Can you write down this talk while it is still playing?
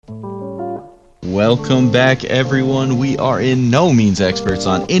Welcome back, everyone. We are in no means experts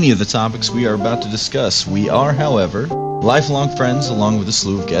on any of the topics we are about to discuss. We are, however, lifelong friends along with a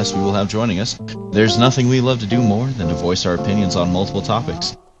slew of guests we will have joining us. There's nothing we love to do more than to voice our opinions on multiple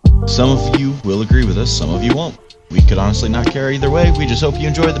topics. Some of you will agree with us, some of you won't. We could honestly not care either way. We just hope you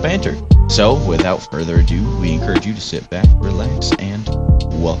enjoy the banter. So, without further ado, we encourage you to sit back, relax, and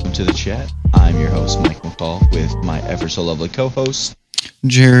welcome to the chat. I'm your host, Mike McCall, with my ever so lovely co-host,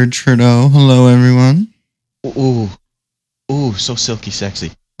 Jared Trudeau. Hello, everyone. Ooh, so silky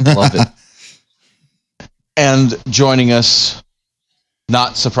sexy. Love it. And joining us,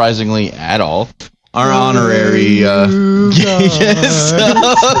 not surprisingly at all, our honorary guest.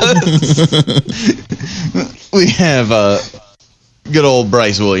 We have good old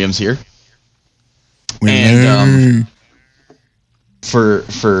Bryce Williams here. And for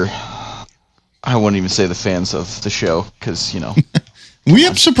I wouldn't even say the fans of the show, because, you know. We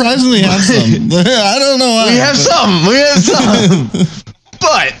have surprisingly have some. I don't know why. We have some.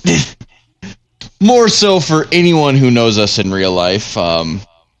 But more so for anyone who knows us in real life,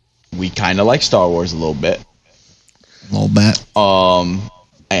 we kind of like Star Wars a little bit. A little bit.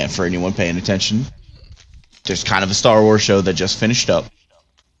 And for anyone paying attention, there's kind of a Star Wars show that just finished up.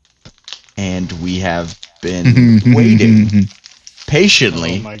 And we have been waiting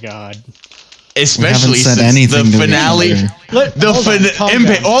patiently. Oh my god. Especially since the finale.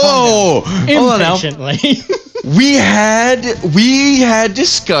 Impatiently. We had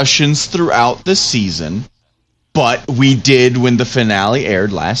discussions throughout the season, but we did, when the finale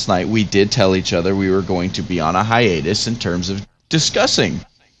aired last night, we did tell each other we were going to be on a hiatus in terms of discussing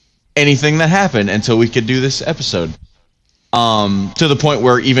anything that happened until we could do this episode. To the point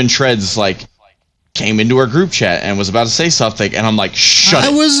where even Treads came into our group chat and was about to say something, and I'm like, shut it.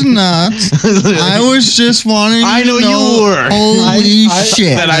 I was not. I was just wanting I know to know. You were. Holy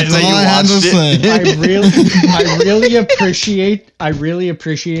shit. That's all I had to say. I really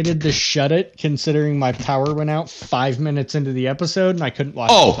appreciated the shut it, considering my power went out 5 minutes into the episode and I couldn't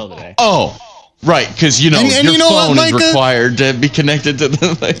watch it until today. Right, because your phone is required to be connected to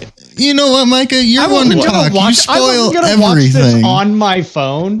the. You know what, Micah? You're one to talk. You spoil everything. Watch this on my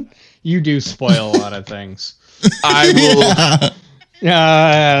phone. You do spoil a lot of things. I will.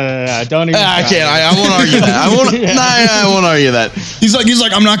 Don't even. I can't. I won't argue that. I won't argue that. He's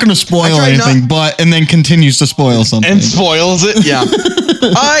like, I'm not going to spoil anything, and then continues to spoil something. And spoils it. Yeah.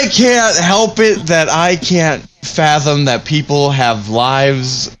 I can't help it that I can't fathom that people have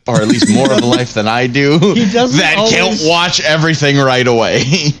lives, or at least more of a life than I do, that can't watch everything right away.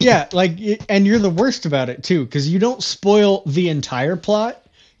 Yeah, and you're the worst about it too, because you don't spoil the entire plot.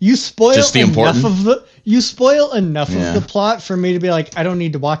 You spoil just the enough of the. You spoil enough of the plot for me to be like, I don't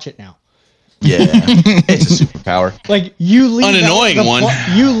need to watch it now. Yeah, it's a superpower. You leave an annoying one.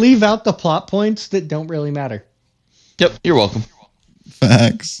 You leave out the plot points that don't really matter. Yep, you're welcome.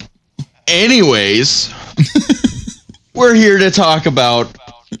 Facts. Anyways, we're here to talk about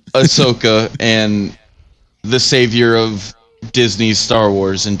Ahsoka and the savior of Disney's Star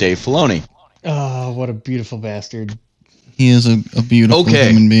Wars and Dave Filoni. Oh, what a beautiful bastard. He is a beautiful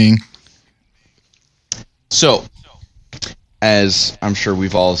human being. So, as I'm sure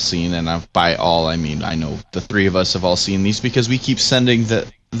we've all seen, and by all I mean I know the three of us have all seen these because we keep sending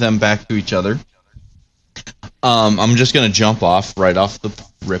them back to each other. I'm just going to jump right off the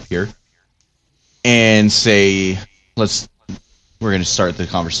rip here and say, we're going to start the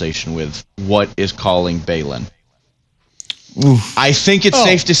conversation with what is calling Baylan. Oof. I think it's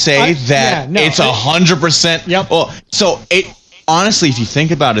safe to say that it's 100%. Yep. Well, so honestly, if you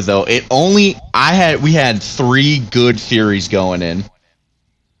think about it, though, we had three good theories going in,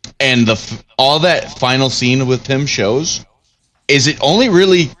 and all that final scene with him shows is it only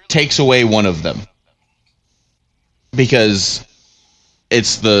really takes away one of them, because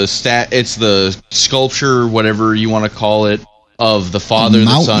it's the sculpture, whatever you want to call it, of the Father,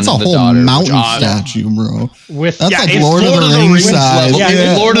 the Son, and the Daughter. It's a whole mountain statue, bro. That's like Lord of the Rings size.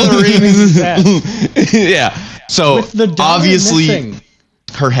 Yeah, Lord of the Rings. Yeah. So obviously, missing.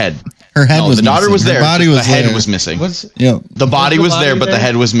 Her head. Her head was the daughter missing. was there. Her body was the head there. was missing. The body was there, but the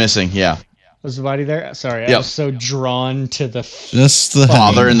head was missing. Yeah. Was the body there? Sorry, I was so drawn to the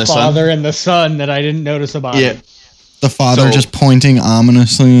Father and the Son. Father and the Son that I didn't notice a body. Yeah. The Father just pointing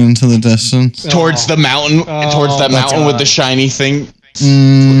ominously into the distance. Towards the mountain. Towards that mountain with the shiny thing.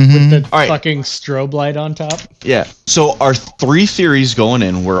 Mm-hmm. With the fucking strobe light on top. Yeah. So our three theories going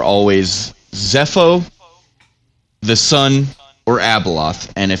in were always Zepho, the Son, or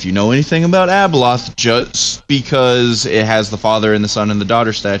Abeloth. And if you know anything about Abeloth, just because it has the Father and the Son and the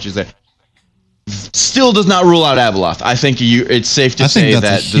Daughter statues there, still does not rule out Abeloth. I think it's safe to say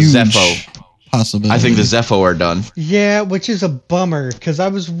that the Zepho possibility. I think the Zepho are done. Yeah, which is a bummer because I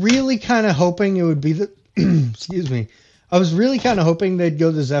was really kind of hoping it would be the. Excuse me. I was really kind of hoping they'd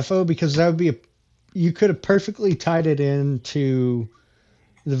go the Zepho because that would be you could have perfectly tied it into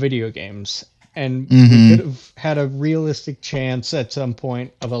the video games, and we could have had a realistic chance at some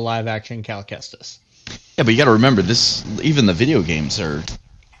point of a live action Cal Kestis. Yeah, but you got to remember even the video games are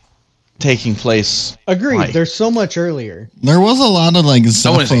taking place. Agreed. Like, they're so much earlier. There was a lot of like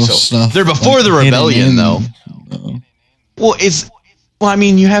Zepho stuff. They're before the rebellion, though. Well, I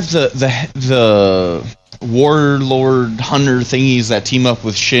mean, you have the warlord hunter thingies that team up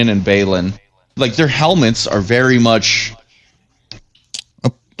with Shin and Balin. Like, their helmets are very much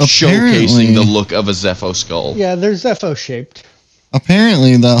showcasing the look of a Zepho skull. Yeah, they're Zepho shaped.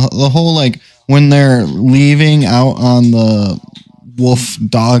 Apparently, the whole like when they're leaving out on the wolf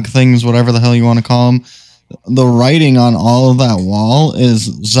dog things, whatever the hell you want to call them, the writing on all of that wall is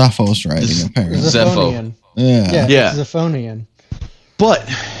Zephos writing. Apparently, Zephonian. Yeah. It's Zephonian. But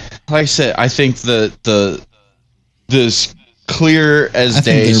like I said, I think this clear as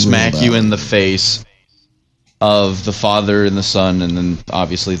day smack you in the face of the father and the son, and then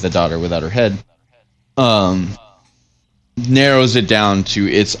obviously the daughter without her head, narrows it down to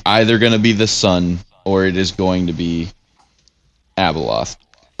it's either going to be the son or it is going to be Abeloth.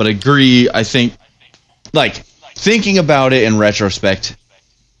 But I think, like, thinking about it in retrospect,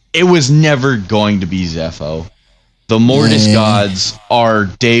 it was never going to be Zepho. The Mortis gods are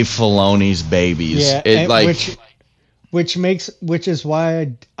Dave Filoni's babies. Yeah, which is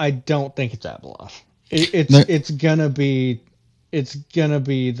why I don't think it's Abeloth. It's gonna be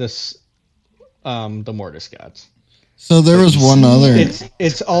this the Mortis gods. So there was one other.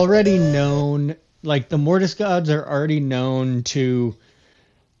 It's already known. Like the Mortis gods are already known to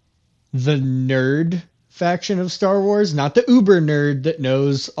the nerd faction of Star Wars, not the uber nerd that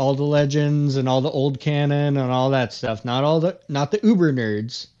knows all the legends and all the old canon and all that stuff. Not the uber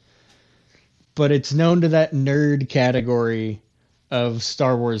nerds, but it's known to that nerd category of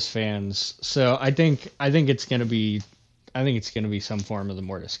Star Wars fans. So I think it's gonna be some form of the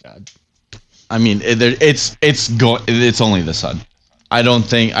Mortis god. I mean, it's only the son. I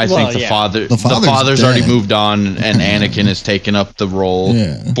think the father's already moved on, and Anakin has taken up the role.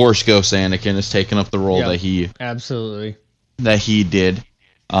 Yeah. Force Ghost Anakin has taken up the role that he did.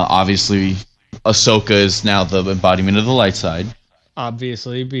 Obviously, Ahsoka is now the embodiment of the light side.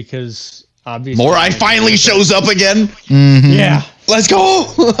 Obviously. Morai finally shows up again. Mm-hmm. Yeah, let's go.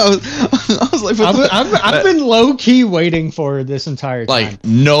 I was like, I've been low key waiting for this entire time. Like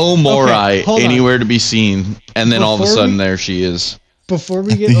no Morai anywhere to be seen, and then all of a sudden there she is. Before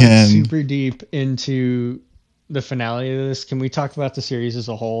we get super deep into the finale of this, can we talk about the series as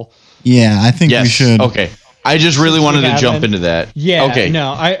a whole? Yeah, I think we should. Okay. I just really wanted to jump into that. Yeah. Okay.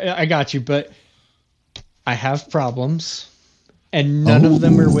 No, I got you, but I have problems, and none of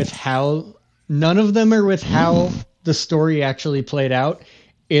them are with how the story actually played out.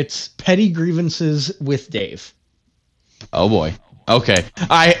 It's petty grievances with Dave. Oh boy. Okay.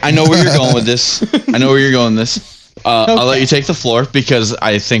 I know where you're going with this. I'll let you take the floor because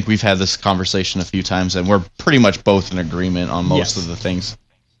I think we've had this conversation a few times and we're pretty much both in agreement on most of the things.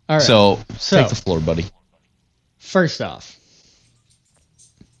 All right. So take the floor, buddy. First off,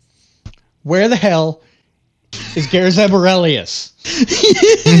 where the hell is Garzeb Aurelius?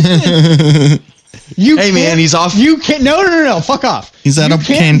 Hey man, he's off. You can't. No. Fuck off. He's at a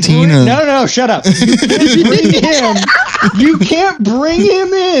cantina. No. Shut up. You can't bring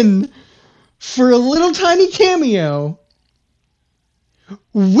him in for a little tiny cameo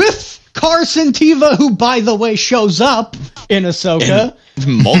with Carson Teva, who, by the way, shows up in Ahsoka.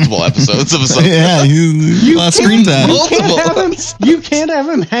 Multiple episodes of Ahsoka. Yeah, you can't have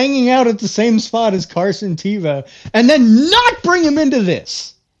him hanging out at the same spot as Carson Teva and then not bring him into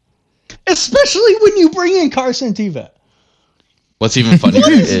this. Especially when you bring in Carson Teva. What's even funnier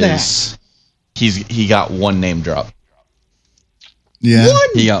is he got one name drop. Yeah,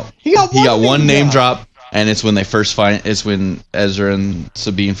 he got one name drop, and it's when they first find. It's when Ezra and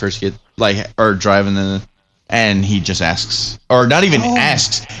Sabine first get driving and he just asks, or not even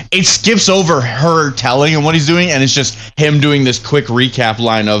asks. It skips over her telling him what he's doing, and it's just him doing this quick recap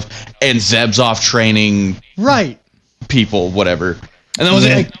line of, and Zeb's off training people, whatever, and that was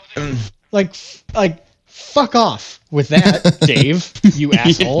it. Like, fuck off with that, Dave. You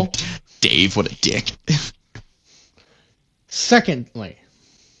asshole. Dave, what a dick. Secondly,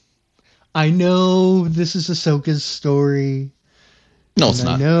 I know this is Ahsoka's story. No, it's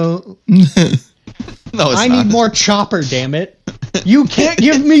not. No, it's not. I need more Chopper, damn it. You can't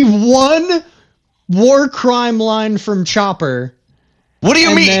give me one war crime line from Chopper. What do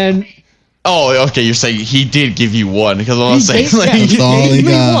you mean? Oh, okay. You're saying he did give you one because I was saying Yeah, he That's all he gave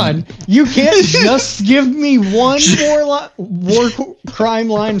me got. one. You can't just give me one more war crime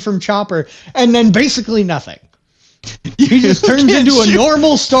line from Chopper and then basically nothing. He just turns into a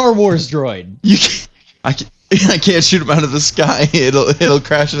normal Star Wars droid. You can't, I can't shoot him out of the sky. It'll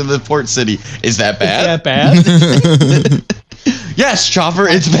crash into the port city. Is that bad? Yes, Chopper,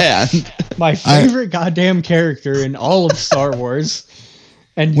 it's bad. My favorite goddamn character in all of Star Wars.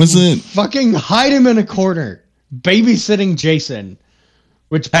 And Was it fucking hide him in a corner, babysitting Jason?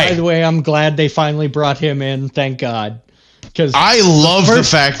 Which, by the way, I'm glad they finally brought him in. Thank God. Because I love the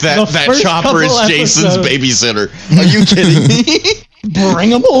fact that Chopper is Jason's babysitter. Are you kidding me?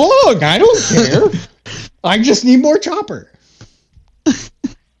 Bring him along. I don't care. I just need more Chopper.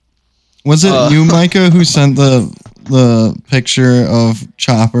 Was it you, Micah, who sent the picture of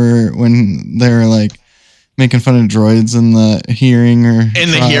Chopper when they were like making fun of droids in the hearing or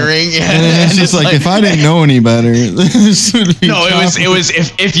in the hearing? Yeah. And it's just like if I didn't know any better, this would be no. Chopper. It was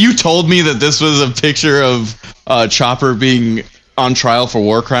if you told me that this was a picture of Chopper being on trial for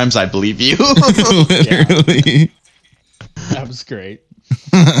war crimes, I'd believe you. Literally. Yeah. That was great.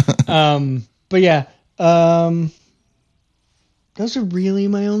 But yeah. Those are really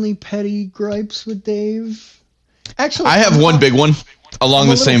my only petty gripes with Dave. Actually, I have one big one along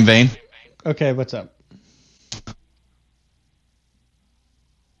the same vein. Okay, what's up?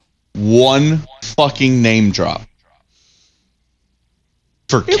 One fucking name drop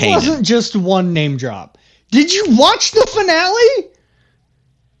for It Kanan. wasn't just one name drop. Did you watch the finale?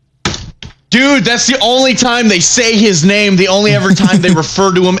 Dude, that's the only time they say his name. The only ever time they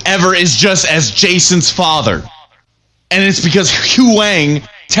refer to him ever is just as Jason's father. And it's because Hu Wang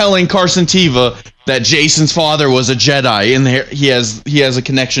telling Carson Teva that Jason's father was a Jedi and he has a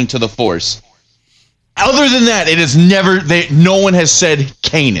connection to the Force. Other than that, it is never no one has said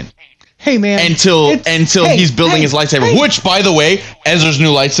Kanan. Hey man, until he's building his lightsaber, which by the way, Ezra's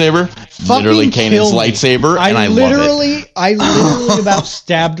new lightsaber, literally Kanan's lightsaber, and I love it. I literally about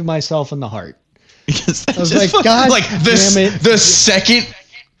stabbed myself in the heart. I was like, God damn it. The second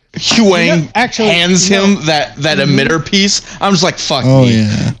Hu Wang hands him that emitter piece, I'm just like, fuck me.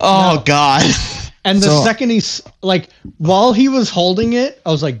 Yeah. Oh god. And the second he's like, while he was holding it, I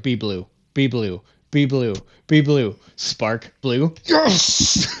was like, be blue, be blue, be blue, be blue, spark blue.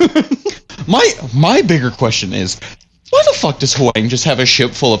 Yes. My bigger question is, why the fuck does Hu Wang just have a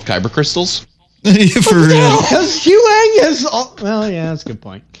ship full of kyber crystals? For real. Because Hu Wang is well, yeah, that's a good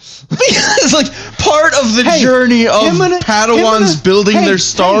point. It's like part of the journey of Padawans building their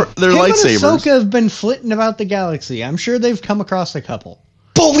lightsabers. Him and Ahsoka have been flitting about the galaxy. I'm sure they've come across a couple.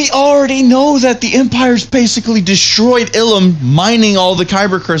 But we already know that the Empire's basically destroyed Ilum, mining all the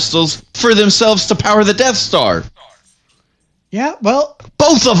kyber crystals for themselves to power the Death Star. Yeah, well,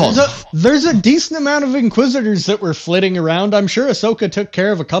 both of them. There's a decent amount of Inquisitors that were flitting around. I'm sure Ahsoka took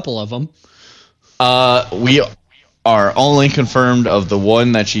care of a couple of them. We are only confirmed of the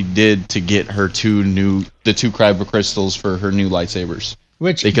one that she did to get her two kyber crystals for her new lightsabers.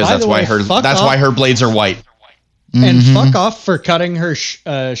 Because that's why her blades are white. And fuck off for cutting her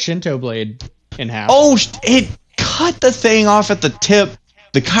Shinto blade in half. Oh, it cut the thing off at the tip.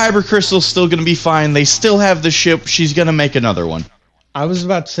 The kyber crystal's still going to be fine. They still have the ship. She's going to make another one. I was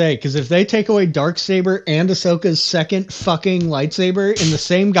about to say, because if they take away Darksaber and Ahsoka's second fucking lightsaber in the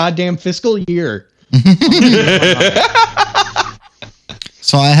same goddamn fiscal year.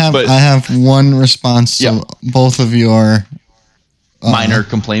 So I have one response to both of your minor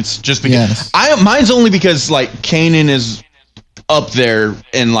complaints. Just because mine's only because like Kanan is up there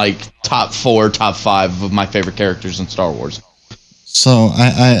in like top 4, top 5 of my favorite characters in Star Wars. So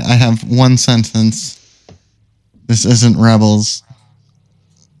I have one sentence. This isn't Rebels.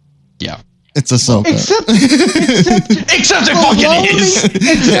 Yeah. It's Ahsoka. Except it fucking is.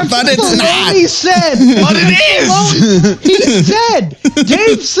 But it's not. He said. But it is. He said.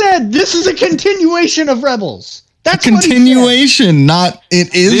 Dave said this is a continuation of Rebels. That's a continuation, not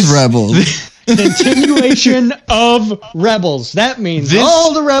it is Rebels. Continuation of Rebels. That means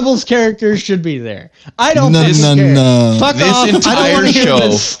all the Rebels characters should be there. I don't care. Fuck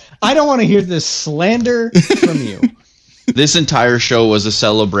off. I don't want to hear this slander from you. This entire show was a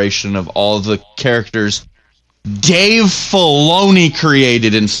celebration of all the characters Dave Filoni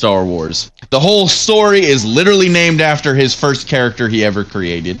created in Star Wars. The whole story is literally named after his first character he ever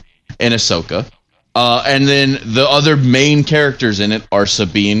created in Ahsoka. And then the other main characters in it are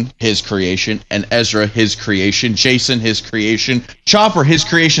Sabine, his creation, and Ezra, his creation, Jason, his creation, Chopper, his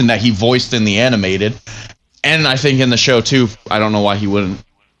creation that he voiced in the animated, and I think in the show too. I don't know why he wouldn't.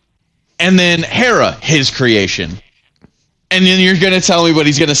 And then Hera, his creation. And then you're going to tell me, but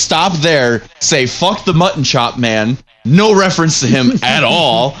he's going to stop there, say, fuck the mutton chop man, no reference to him at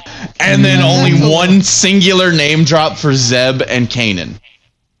all, and then only one singular name drop for Zeb and Kanan.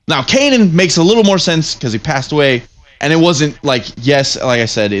 Now, Kanan makes a little more sense because he passed away, and it wasn't like, yes, like I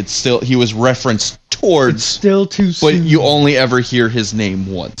said, it's still, he was referenced towards, it's still too soon. but you only ever hear his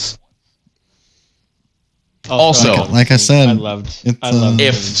name once. Also, like I said, I loved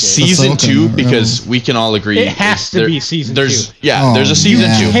if season 2, because we can all agree it has to be season 2. Yeah, there's a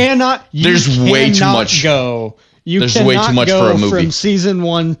season 2. There's way too much. There's way too much for a movie from season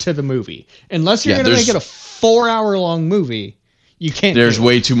 1 to the movie, unless you're going to make it a 4-hour-long movie. You can't. There's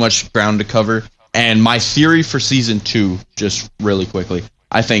way too much ground to cover. And my theory for season 2, just really quickly,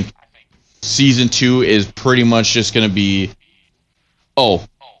 I think season 2 is pretty much just going to be. Oh.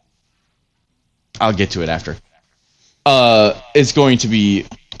 I'll get to it after. It's going to be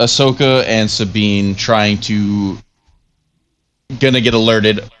Ahsoka and Sabine gonna get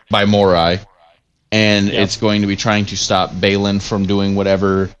alerted by Morai, and it's going to be trying to stop Balin from doing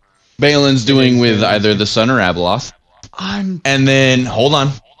whatever Balin's doing with either the Sun or Abeloth. And then, hold on.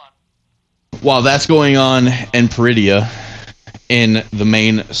 While that's going on in Peridia, in the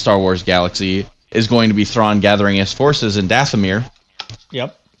main Star Wars galaxy, is going to be Thrawn gathering his forces in Dathomir.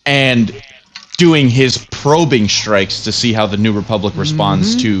 Yep. And doing his probing strikes to see how the New Republic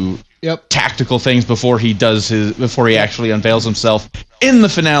responds to tactical things before he actually unveils himself in the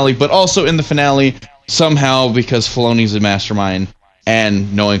finale. But also in the finale, somehow, because Filoni's a mastermind,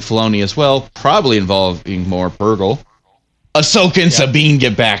 and knowing Filoni as well, probably involving more Purgle, Ahsoka and Sabine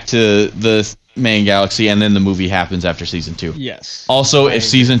get back to the main galaxy, and then the movie happens after season 2. Yes. Also, if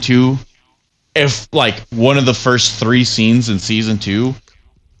season 2, if like one of the first 3 scenes in season 2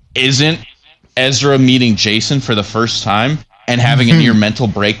 isn't Ezra meeting Jason for the first time and having a near mental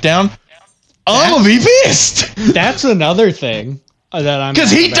breakdown, I'm gonna be pissed. That's another thing that I'm,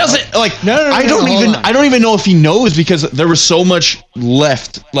 because he doesn't like. No, I don't even know if he knows, because there was so much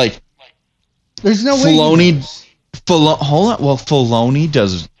left. Like, there's no Filoni. Hold on. Well, Filoni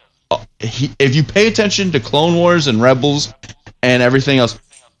does. If you pay attention to Clone Wars and Rebels and everything else,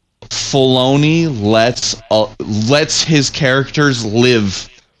 Filoni lets his characters live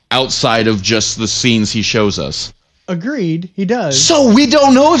outside of just the scenes he shows us. Agreed, he does. So we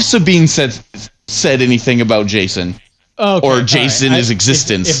don't know if Sabine said anything about Jason or Jason his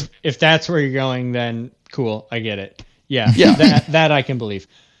existence. If that's where you're going, then cool, I get it. Yeah. That I can believe.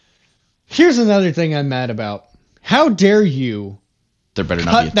 Here's another thing I'm mad about. How dare you? There better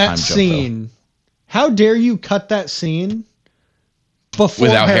not be a time scene. Jump, how dare you cut that scene before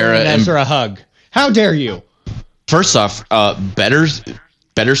without Hera and Ezra hug? How dare you? First off, better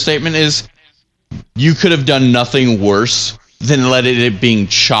statement is, you could have done nothing worse than let it being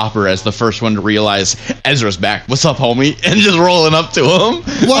Chopper as the first one to realize Ezra's back. What's up, homie? And just rolling up to him.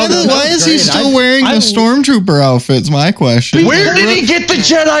 Why is he still wearing the stormtrooper outfit's my question. Where did he get the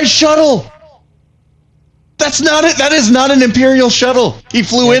Jedi shuttle? That's not it. That is not an Imperial shuttle. He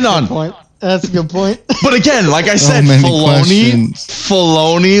flew in on. That's a good point. But again, like I said, Filoni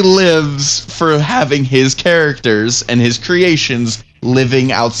lives for having his characters and his creations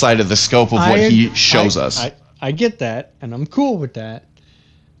living outside of the scope of what he shows us. I get that, and I'm cool with that.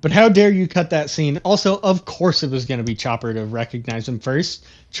 But how dare you cut that scene? Also, of course it was going to be Chopper to recognize him first.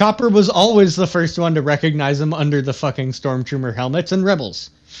 Chopper was always the first one to recognize him under the fucking Stormtrooper helmets and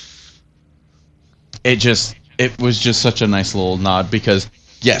Rebels. It was just such a nice little nod, because,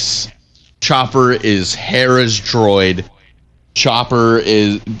 yes, Chopper is Hera's droid.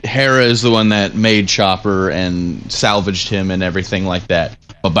 Hera is the one that made Chopper and salvaged him and everything like that.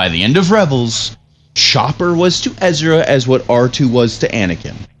 But by the end of Rebels, Chopper was to Ezra as what R2 was to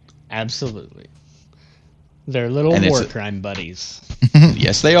Anakin. Absolutely. They're little war crime buddies.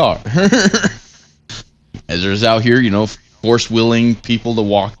 Yes, they are. Ezra's out here, force-willing people to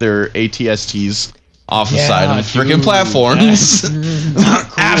walk their ATSTs off the side of the freaking platforms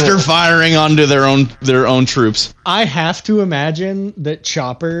after firing onto their own troops. I have to imagine that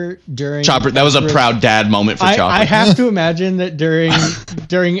Chopper that was a proud dad moment for Chopper. I have to imagine that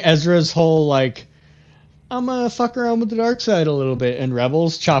during Ezra's whole like, I'm gonna fuck around with the dark side a little bit in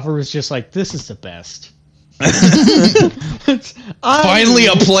Rebels, Chopper was just like, this is the best. Finally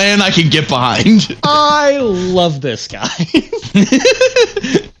a plan I can get behind. I love this guy.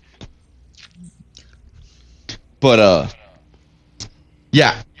 But,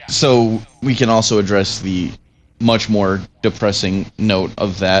 yeah, so we can also address the much more depressing note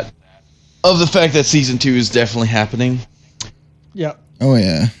of the fact that season 2 is definitely happening. Yep. Oh,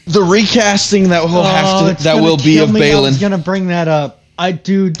 yeah. The recasting that will be of Balin. I was going to bring that up.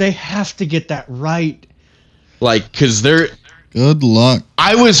 Dude, they have to get that right. Like, because Good luck.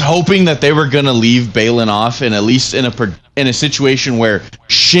 I was hoping that they were gonna leave Balin off, and at least in a situation where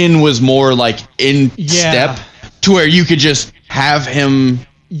Shin was more like in step, to where you could just have him,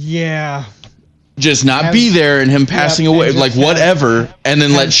 just not be there, and him passing away, like whatever, and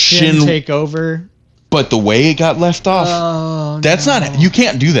then let Shin take over. But the way it got left off, that's not. You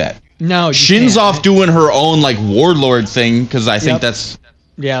can't do that. No, Shin's off doing her own like warlord thing, because I think that's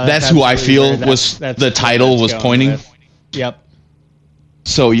who I feel was the title was pointing. Yep.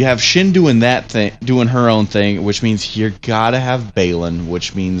 So you have Shin doing that thing, doing her own thing, which means you gotta have Balin,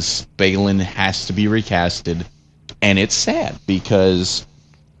 which means Balin has to be recasted, and it's sad because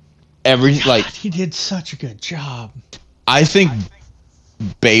he did such a good job. I think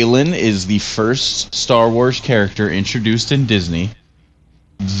Balin is the first Star Wars character introduced in Disney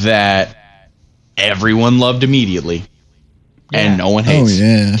that everyone loved immediately, and no one hates.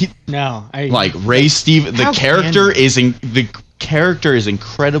 Oh yeah. Like Ray Steve, the character is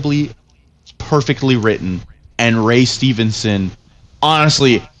incredibly perfectly written, and Ray Stevenson,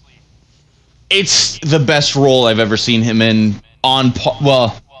 honestly, it's the best role I've ever seen him in,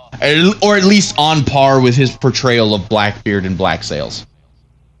 or at least on par with his portrayal of Blackbeard in Black Sails.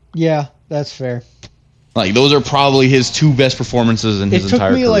 Yeah, that's fair. Like, those are probably his two best performances in his entire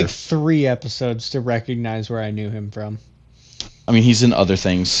career. It took me like 3 episodes to recognize where I knew him from. I mean, he's in other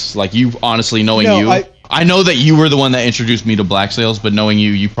things. Like, you, honestly, knowing I know that you were the one that introduced me to Black Sails, but knowing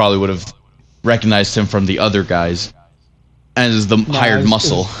you probably would have recognized him from the other guys as the hired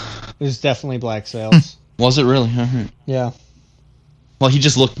muscle. It was definitely Black Sails. Was it really? Right. Yeah. Well, he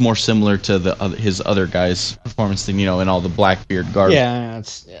just looked more similar to his other guys' performance than, in all the Blackbeard garb. Yeah,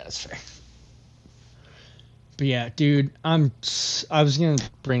 that's fair. But yeah, dude, I was gonna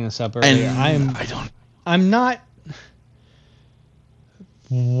bring this up earlier. I'm not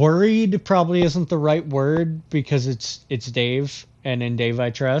worried. Probably isn't the right word, because it's Dave, and in Dave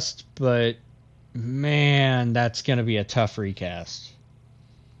I trust. But man, that's gonna be a tough recast.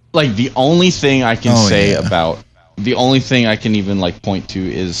 Like, the only thing I can the only thing I can even like point to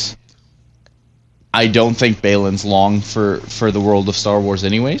is I don't think Balin's long for the world of Star Wars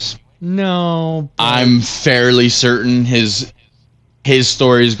anyways. No, I'm fairly certain his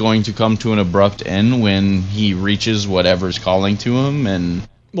story is going to come to an abrupt end when he reaches whatever's calling to him, and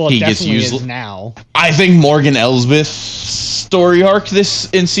he gets used now. I think Morgan Elsbeth's story arc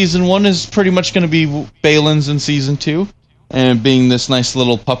in season 1 is pretty much going to be Balin's in season 2, and being this nice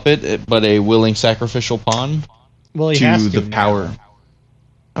little puppet, but a willing sacrificial pawn to the power. Now.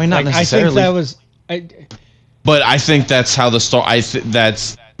 I mean, not necessarily. I think that was. But I think that's how the story.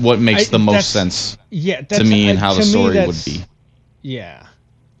 That's what makes the most sense to me, and how the story would be. Yeah,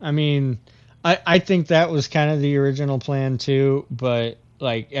 I mean, I think that was kind of the original plan too, but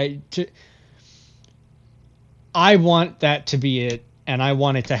like, I want that to be it, and I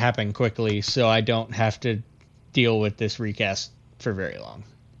want it to happen quickly, so I don't have to deal with this recast for very long.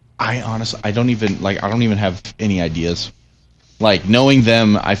 I don't even have any ideas. Like, knowing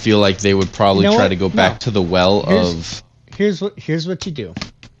them, I feel like they would probably try to go back to the well of. Here's what you do.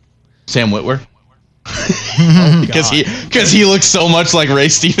 Sam Witwer. Because he looks so much like Ray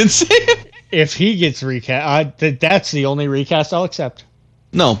Stevenson. If he gets recast, that's the only recast I'll accept.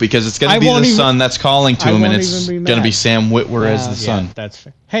 No, because it's going to be the son that's calling to him, and it's going to be Sam Witwer as the son. That's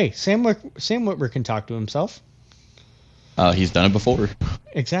fair. Hey, Sam Witwer can talk to himself. He's done it before.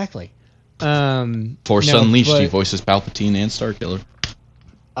 Exactly. Force Unleashed, he voices Palpatine and Starkiller.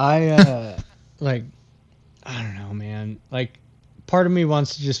 I don't know, man. Like, part of me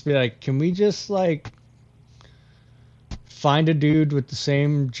wants to just be like, can we just like find a dude with the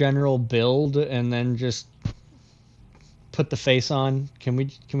same general build and then just put the face on? Can we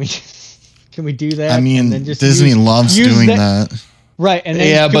do that? I mean, and then just Disney loves doing that. Right, and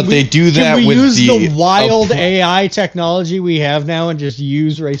then they do that with use the wild AI technology we have now and just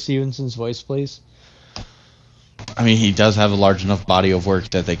use Ray Stevenson's voice, please? I mean, he does have a large enough body of work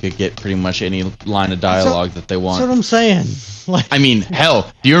that they could get pretty much any line of dialogue that they want. That's what I'm saying. I mean,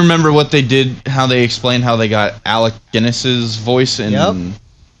 hell, do you remember what they did? How they explained how they got Alec Guinness's voice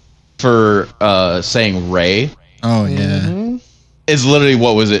for saying Ray? Oh yeah. Mm-hmm. Is literally,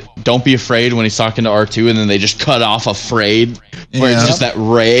 what was it? Don't be afraid when he's talking to R2, and then they just cut off afraid, where it's just that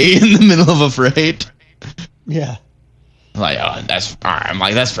Ray in the middle of afraid. Yeah. Like, I'm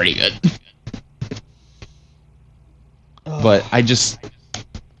like, that's pretty good. But I just,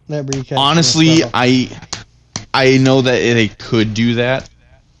 honestly, I know that they could do that.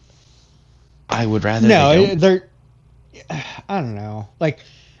 I would rather they're, I don't know. Like,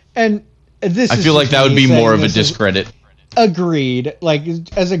 and this I feel like that would be more of a discredit. Agreed. Like,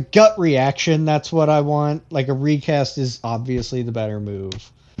 as a gut reaction, that's what I want. Like, a recast is obviously the better move.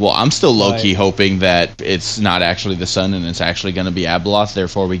 Well, I'm still low-key But- hoping that it's not actually the son and it's actually going to be Abeloth.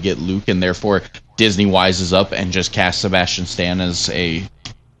 Therefore, we get Luke, and therefore Disney wises up and just casts Sebastian Stan as a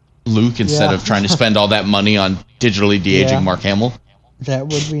Luke instead Yeah. of trying to spend all that money on digitally de-aging Yeah. Mark Hamill. That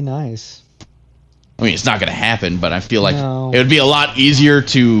would be nice. I mean, it's not going to happen, but I feel like No. it would be a lot easier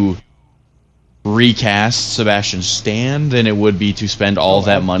to recast Sebastian Stan than it would be to spend all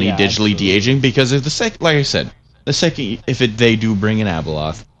that money yeah, digitally absolutely. de-aging, because if like I said, the second they do bring in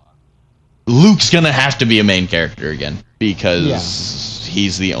Abeloth, Luke's gonna have to be a main character again because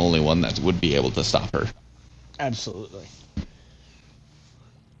he's the only one that would be able to stop her. Absolutely.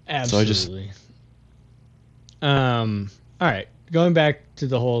 So I just- Absolutely. All right. Going back to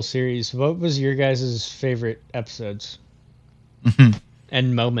the whole series, what was your guys' favorite episodes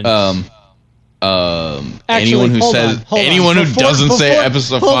and moments? Actually, Anyone who hold says on, hold on. anyone who Before- doesn't say before-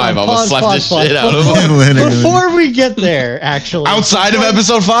 episode hold 5, on, I will pause, slap pause, the shit pause. out of him. Literally. Before we get there, actually, Outside of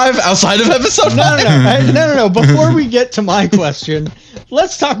episode 5, outside of episode 5. no. Before we get to my question,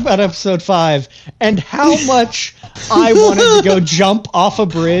 let's talk about episode 5 and how much I wanted to go jump off a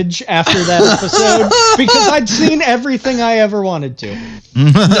bridge after that episode because I'd seen everything I ever wanted to.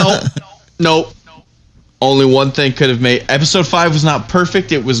 Nope. Only one thing could have made episode 5 was not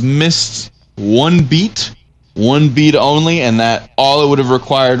perfect. It was missed one beat only, and that all it would have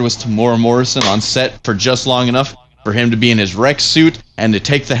required was Tamora Morrison on set for just long enough for him to be in his Rex suit and to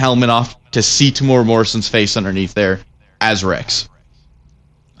take the helmet off to see Tamora Morrison's face underneath there as Rex.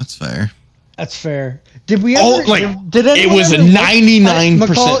 That's fair. That's fair. Did we Oh, ever? like, did it anyone was ever look- 99%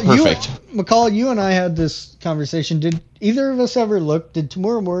 McCall, perfect. McCall, you and I had this conversation. Did either of us ever look? Did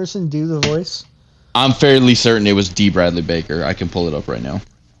Tamora Morrison do the voice? I'm fairly certain it was D. Bradley Baker. I can pull it up right now.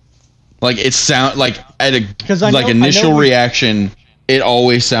 Like it sound like at a 'Cause I like know- initial I know we- reaction, it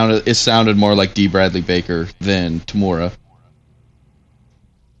always sounded more like D. Bradley Baker than Tamora.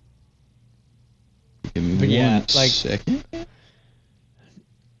 Give me But yeah, one like- second.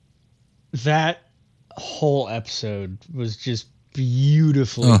 That whole episode was just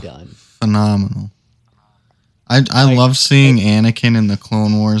beautifully Oh. done. Phenomenal. I love seeing Anakin in the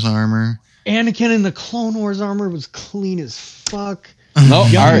Clone Wars armor. Anakin in the Clone Wars armor was clean as fuck. No, all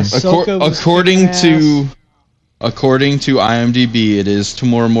Young right. Ahsoka was According to IMDb, it is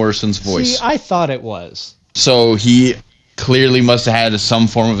Tamora Morrison's voice. See, I thought it was. So he clearly must have had some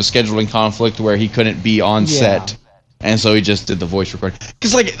form of a scheduling conflict where he couldn't be on set, and so he just did the voice recording.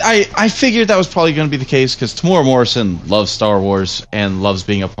 Because like I figured that was probably going to be the case because Tamora Morrison loves Star Wars and loves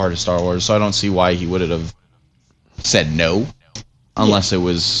being a part of Star Wars, so I don't see why he would have said no, unless it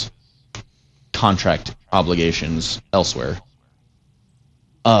was contract obligations elsewhere.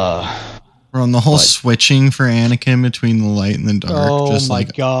 Bro, and the whole But- switching for Anakin between the light and the dark. Oh just my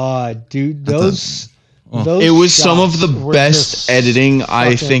like, god, dude! Those Oh. It was some of the shots were best just editing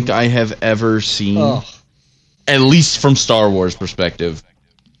I fucking- think I have ever seen. Ugh. At least from Star Wars perspective.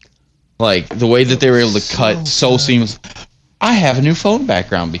 Like, the way that they were able to cut so seamless. I have a new phone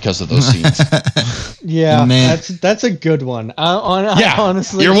background because of those scenes. Yeah, Man. that's a good one. Yeah,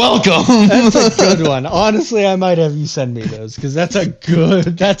 honestly, you're welcome. That's a good one. Honestly, I might have you send me those because that's a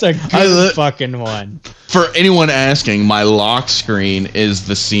good fucking one. For anyone asking, my lock screen is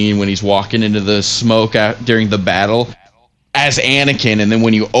the scene when he's walking into the smoke during the battle as Anakin, and then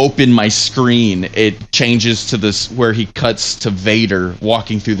when you open my screen, it changes to this where he cuts to Vader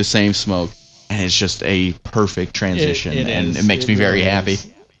walking through the same smoke. And it's just a perfect transition, and it makes me very really happy. is.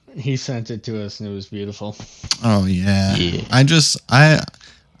 He sent it to us, and it was beautiful. oh yeah. Yeah.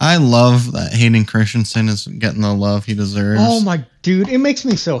 I love that Hayden Christensen is getting the love he deserves. Oh my dude, it makes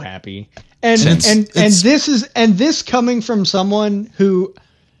me so happy. And It's- this coming from someone who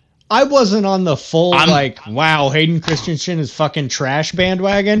I wasn't on the full wow, Hayden Christensen is fucking trash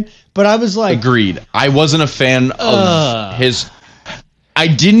bandwagon, but I was like, Agreed. I wasn't a fan of his. I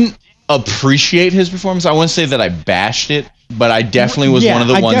didn't appreciate his performance. I wouldn't say that I bashed it, but I definitely was Yeah, one of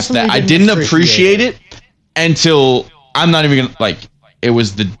the I ones that definitely I didn't didn't appreciate appreciate it until I'm not even gonna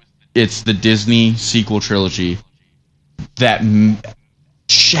it's the Disney sequel trilogy that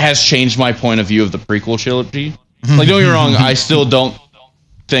has changed my point of view of the prequel trilogy. Like, don't get me wrong, I still don't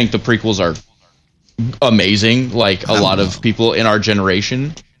think the prequels are amazing, like a lot of people in our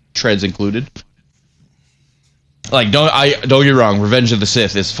generation, Treads included. Like, don't get me wrong, Revenge of the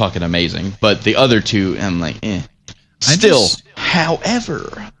Sith is fucking amazing, but the other two, I'm like, eh. Still,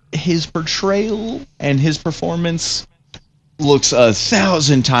 however, his portrayal and his performance looks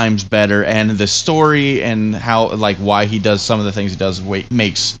 1,000 times better, and the story and how, like, why he does some of the things he does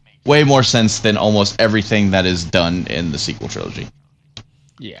makes way more sense than almost everything that is done in the sequel trilogy.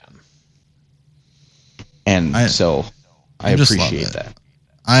 Yeah. And I just appreciate love it. that.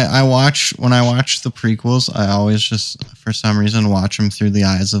 When I watch the prequels, I always just, for some reason, watch them through the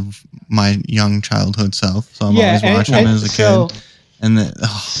eyes of my young childhood self. So I'm always watching them as a kid. And then,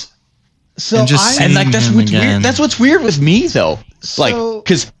 that's what's weird. That's what's weird with me, though.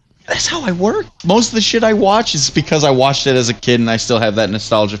 Because that's how I work. Most of the shit I watch is because I watched it as a kid, and I still have that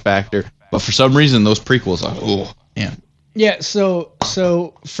nostalgia factor. But for some reason, those prequels are, oh man. Yeah. So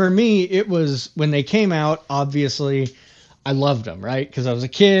for me, it was when they came out. Obviously, I loved them, right? Because I was a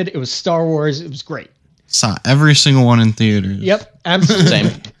kid. It was Star Wars. It was great. Saw every single one in theaters. Yep, absolutely.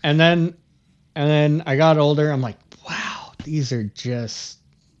 Same. And then I got older. I'm like, wow, these are just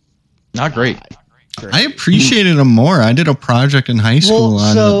not great. I appreciated them more. I did a project in high school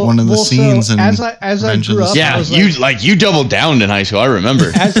on one of the scenes, and as I grew up, yeah, you doubled down in high school. I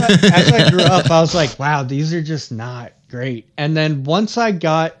remember. As I grew up, I was like, wow, these are just not great. And then once I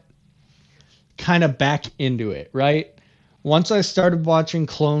got kind of back into it, right? Once I started watching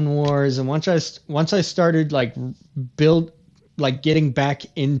Clone Wars, and once I started getting back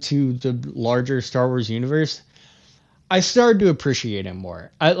into the larger Star Wars universe, I started to appreciate him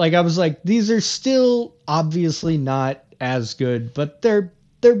more. I was like, these are still obviously not as good, but they're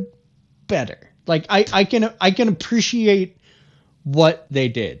better. Like I can appreciate what they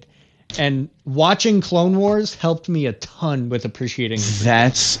did. And watching Clone Wars helped me a ton with appreciating.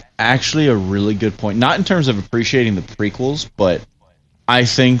 That's actually a really good point. Not in terms of appreciating the prequels, but I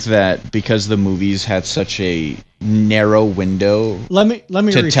think that because the movies had such a narrow window let me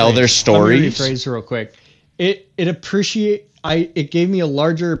to tell their stories. Let me rephrase real quick. It gave me a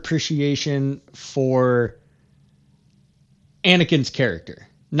larger appreciation for Anakin's character.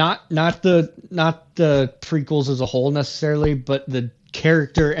 Not the prequels as a whole necessarily, but the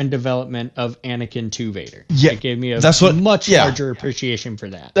character and development of Anakin to Vader. Yeah, it gave me a much larger appreciation for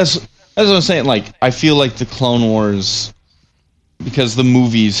that. That's what I'm saying. Like, I feel like the Clone Wars, because the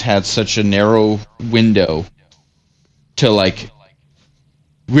movies had such a narrow window to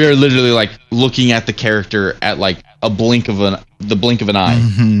we're literally looking at the character at the blink of an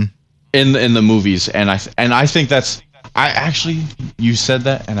eye in the movies, and I think that's you said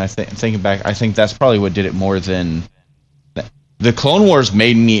that, and thinking back, I think that's probably what did it more than the Clone Wars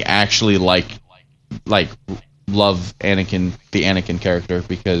made me actually love Anakin, the Anakin character,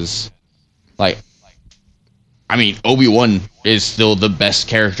 because Obi-Wan is still the best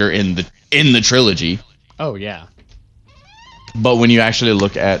character in the trilogy. Oh yeah. But when you actually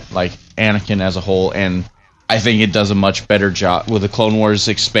look at Anakin as a whole, and I think it does a much better job with the Clone Wars,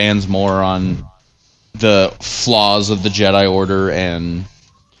 expands more on the flaws of the Jedi Order and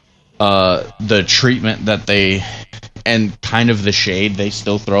the treatment that they and kind of the shade they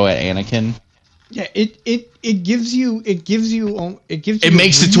still throw at Anakin. Yeah, it gives you it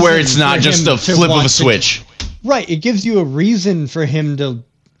makes it to where it's not just a flip of a switch. Right, it gives you a reason for him to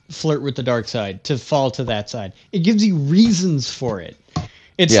flirt with the dark side, to fall to that side. It gives you reasons for it.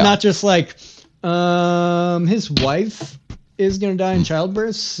 It's not just his wife is gonna die in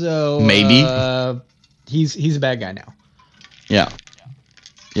childbirth, so maybe he's a bad guy now. Yeah.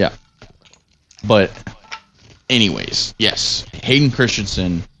 But anyways, yes, Hayden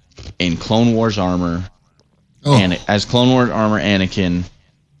Christensen in Clone Wars armor, and as Clone Wars armor Anakin,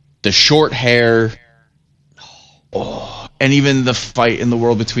 the short hair. And even the fight in the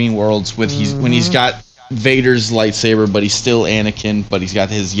World Between Worlds when he's got Vader's lightsaber, but he's still Anakin, but he's got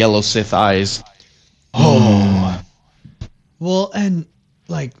his yellow Sith eyes. Oh. Well, and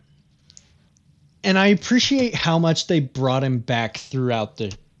I appreciate how much they brought him back throughout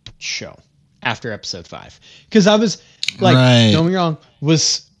the show after episode 5. Because I was don't get me wrong,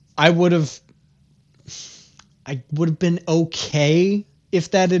 I would have been okay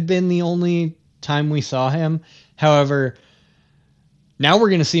if that had been the only time we saw him. However, now we're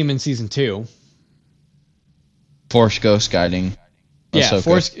going to see him in season 2. Force ghost guiding.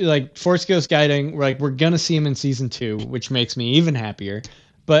 Ahsoka. Yeah, Force ghost guiding. We're going to see him in season 2, which makes me even happier.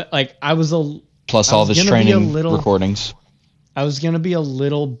 But I was plus all the training recordings. I was going to be a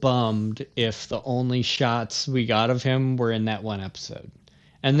little bummed if the only shots we got of him were in that one episode.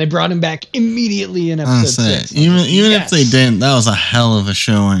 And they brought him back immediately in episode 6. Even if they didn't, that was a hell of a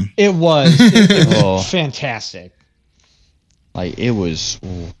showing. It was. It was fantastic. It was.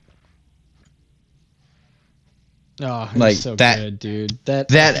 So good, dude.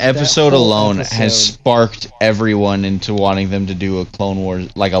 That episode alone has sparked everyone into wanting them to do a Clone Wars,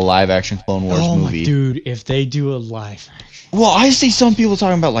 a live action Clone Wars movie. Dude, if they do a live action. Well, I see some people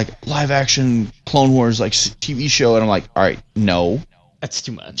talking about live action Clone Wars TV show, and I'm like, all right, no. That's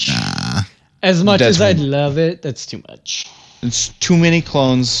too much. Nah. As much as I'd love it, that's too much. It's too many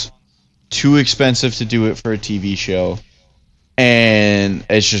clones, too expensive to do it for a TV show, and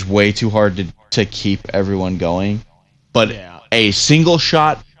it's just way too hard to keep everyone going. But a single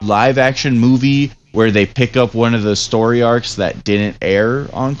shot live action movie where they pick up one of the story arcs that didn't air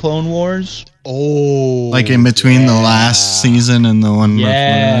on Clone Wars. Oh, like in between the last season and the one before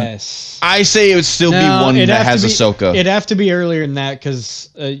that. I say it would still be one that has Ahsoka. It'd have to be earlier than that because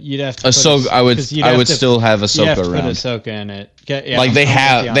you'd have to. Ahsoka, I would still have Ahsoka you'd have to around. Put Ahsoka in it. Yeah, like they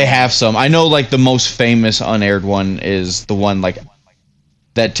have some. I know like the most famous unaired one is the one like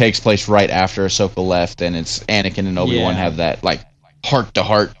that takes place right after Ahsoka left, and it's Anakin and Obi-Wan have that like heart to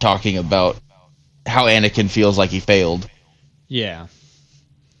heart talking about how Anakin feels like he failed. Yeah.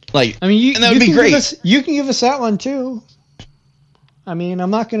 Like, I mean, and that would be great. You can give us that one too. I mean, I'm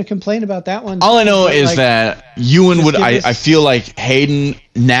not going to complain about that one. All I know is that Ewan would. I feel like Hayden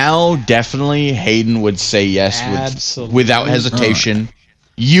now definitely Hayden would say yes without hesitation.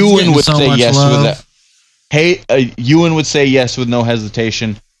 Ewan would say yes without. Ewan would say yes with no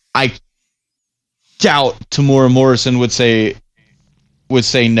hesitation. I doubt Tamora Morrison would say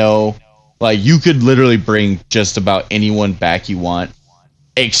no. Like, you could literally bring just about anyone back you want,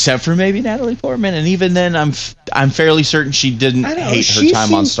 except for maybe Natalie Portman, and even then, I'm fairly certain she didn't hate her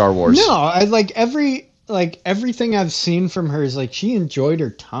time on Star Wars. No, I like everything I've seen from her is like she enjoyed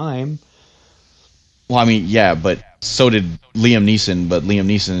her time. Well, I mean, yeah, but so did Liam Neeson. But Liam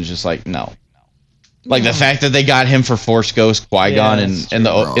Neeson is just like no. Like the fact that they got him for Force Ghost, Qui-Gon, in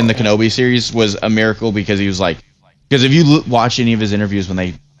the Kenobi series was a miracle because he was like, because if you watch any of his interviews when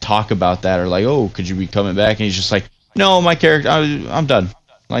they talk about that or like, oh, could you be coming back? And he's just like, no, my character, I'm done.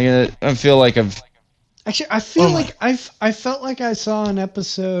 Like I feel like I felt like I saw an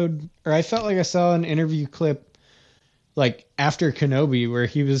episode, or I felt like I saw an interview clip, like after Kenobi, where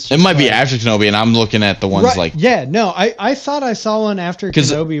he was. It might be after Kenobi, and I'm looking at the ones right, like. Yeah, no, I thought I saw one after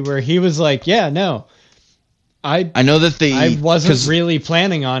Kenobi where he was like, yeah, no, I know that I wasn't really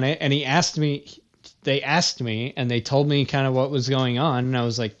planning on it, and they asked me, and they told me kind of what was going on, and I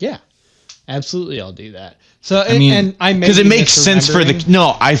was like, yeah, absolutely, I'll do that. So I mean, because it makes sense for the.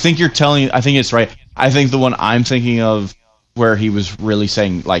 No, I think I think it's right. I think the one I'm thinking of where he was really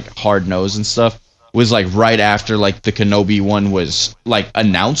saying like hard nose and stuff was like right after like the Kenobi one was like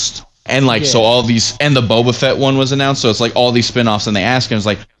announced, and like so all these, and the Boba Fett one was announced, so it's like all these spin-offs, and they ask him, it's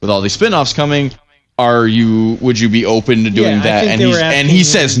like, with all these spin-offs coming, would you be open to doing that? And he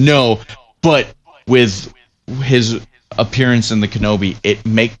says no, but with his appearance in the Kenobi, it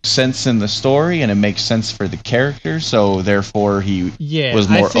makes sense in the story and it makes sense for the character, so therefore he was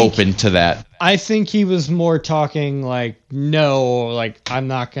more open to that. I think he was more talking like, no, like I'm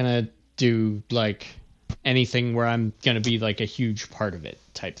not gonna do like anything where I'm gonna be like a huge part of it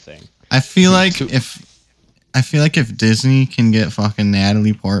type thing. I feel like if Disney can get fucking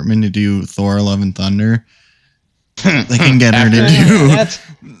Natalie Portman to do Thor: Love and Thunder, they can get her to do.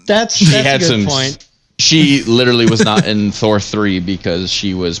 That's a good point. She literally was not in Thor 3 because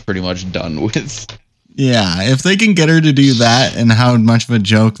she was pretty much done with. Yeah, if they can get her to do that and how much of a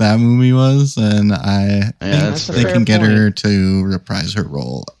joke that movie was, then I think they can get her to reprise her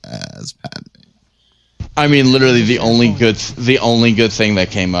role as Padme. I mean, literally the only good thing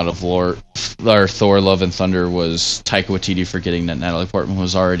that came out of Thor: Love and Thunder was Taika Waititi forgetting that Natalie Portman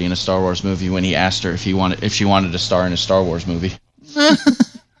was already in a Star Wars movie when he asked her if she wanted to star in a Star Wars movie.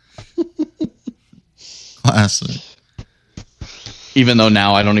 Classic. Even though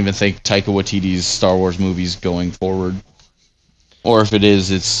now I don't even think Taika Waititi's Star Wars movies going forward, or if it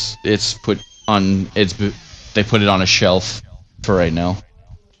is, they put it on a shelf for right now.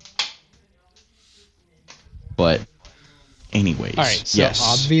 But anyways, all right. So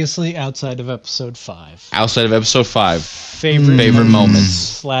obviously, outside of episode 5. Favorite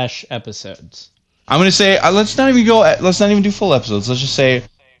moments / episodes. I'm gonna say let's not even do full episodes. Let's just say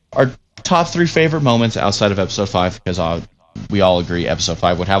our top 3 favorite moments outside of episode 5, because we all agree episode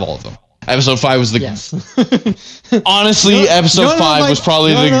 5 would have all of them. Episode 5 was honestly, episode 5 was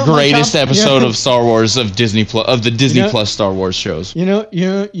probably the greatest episode of Star Wars of Disney Plus, of the Disney Plus Star Wars shows. You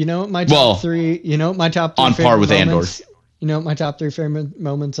know my top 3. You know my top 3 on par with moments, Andor. You know what my top 3 favorite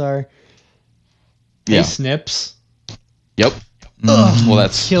moments are? Hey, Snips. Yep. Ugh, well,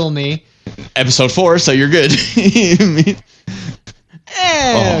 that's kill me. Episode 4, so you're good.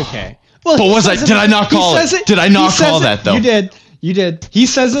 Okay. Well, but did I not call it? Did I not call that though? You did. He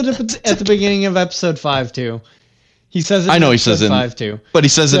says it at the beginning of episode 5 too. He says it. I know he says it 5 too. But he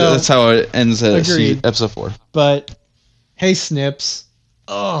says it. That's how it ends at episode 4. But hey, Snips.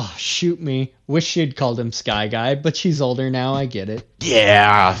 Oh, shoot me. Wish she'd called him Sky Guy, but she's older now. I get it.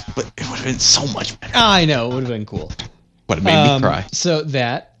 Yeah, but it would have been so much better. I know. It would have been cool. Would have made me cry. So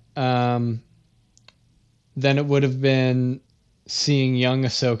that. Then it would have been seeing young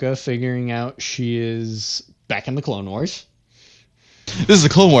Ahsoka figuring out she is back in the Clone Wars. This is the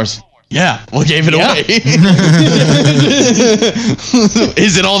Clone Wars. Yeah, what gave it away?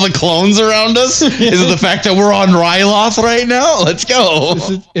 Is it all the clones around us? Is it the fact that we're on Ryloth right now? Let's go.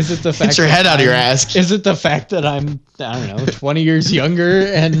 Is it the fact Get your head out of your ass. Is it the fact that I'm, I don't know, 20 years younger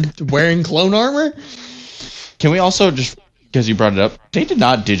and wearing clone armor? Can we also just, because you brought it up, they did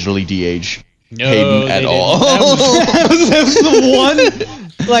not digitally de-age No, Hayden at all. That was the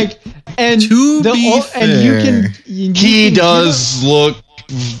one. Like, and To be fair, and He does look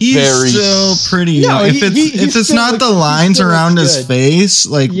he's very still pretty. No, if it's still not looks- the he lines still around looks his good. face,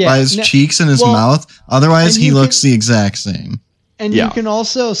 like Yeah, by his no, cheeks and his well, mouth, otherwise and he you looks the exact same. And Yeah. you can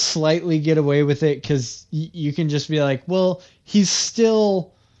also slightly get away with it because you can just be like, well, he's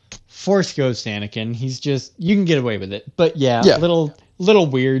still Force Ghost Anakin. He's just, you can get away with it. But yeah. Little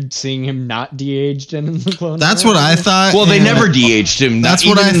weird seeing him not de-aged in the Clone That's Wars. what I thought. Well, they and never de-aged him. That's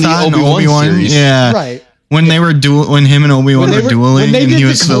not what I even in thought in the Obi-Wan series. Yeah, Right. when they were when him and Obi-Wan were dueling, and he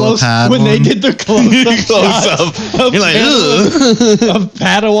was still a Padawan. When they did the close-up Close shots up. of You're like, of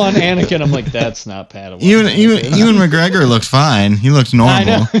Padawan Anakin, I'm like, that's not Padawan. even Anakin. McGregor looked fine. He looked normal. I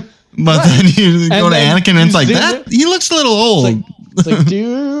know. But then you go to then Anakin, and it's you like zoom that. in- He looks a little old. It's like,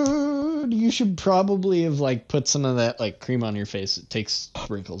 dude, you should probably have like put some of that like cream on your face. It takes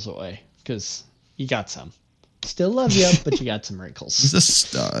wrinkles away because you got some. Still love you, but you got some He's wrinkles. a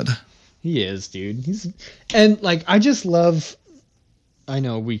stud. He is, dude. And like I just love. I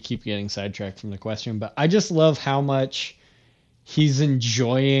know we keep getting sidetracked from the question, but I just love how much he's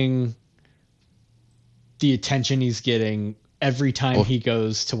enjoying the attention he's getting every time Well, he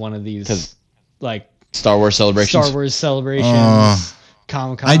goes to one of these 'cause like Star Wars celebrations. Star Wars celebrations, Oh.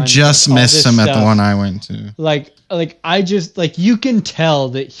 Comic-Con. I just all missed this him at the stuff. one I went to. Like I just like you can tell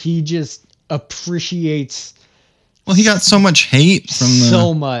that he just appreciates Well, he got so much hate from the.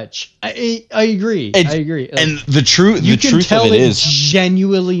 so much. I agree. And- I agree. Like, And the truth you can of tell it is,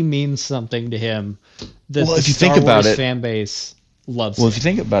 genuinely means something to him. That Well, the if you Star think about Wars it- fan base loves. well, it. if you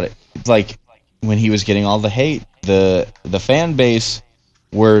think about it, it's like when he was getting all the hate, the fan base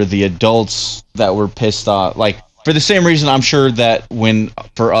were the adults that were pissed off. Like for the same reason, I'm sure that when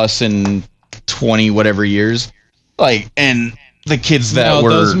for us in 20 whatever years, like and the kids that No, were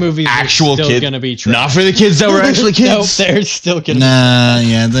those movies are actual still kids, gonna be trash. not for the kids that were actually Nope, kids. they're still gonna. Nah,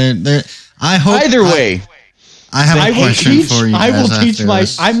 yeah, they're. I hope. Either way, I have I a will question teach. for you I will guys teach after my.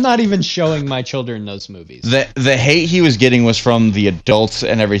 this. I'm not even showing my children those movies. the hate he was getting was from the adults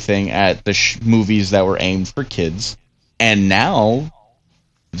and everything at the movies that were aimed for kids, and now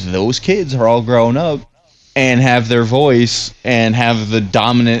those kids are all grown up and have their voice and have the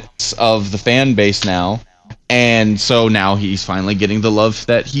dominance of the fan base now, and so now he's finally getting the love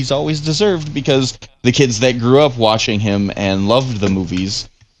that he's always deserved because the kids that grew up watching him and loved the movies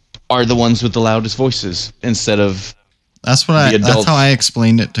are the ones with the loudest voices instead of That's what the That's adults. how I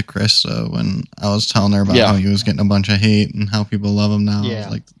explained it to Krista when I was telling her about Yeah. how he was getting a bunch of hate and how people love him now. I Yeah.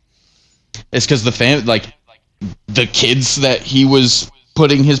 was like, It's because the fan, like the kids that he was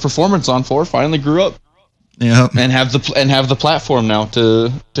putting his performance on for, finally grew up yep. and have the platform now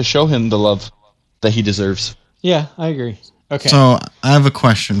to show him the love that he deserves. Yeah, I agree. Okay. So I have a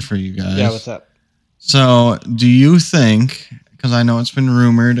question for you guys. yeah, what's up? So do you think? Because I know it's been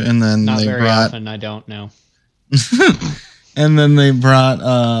rumored, and then Not they very brought, often. I don't know. and then they brought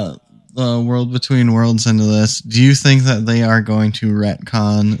the World Between Worlds into this. Do you think that they are going to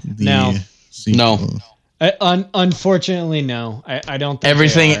retcon the No. sequel? Unfortunately, no. I don't think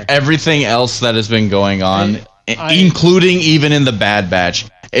they are. Everything else that has been going on, including even in the Bad Batch,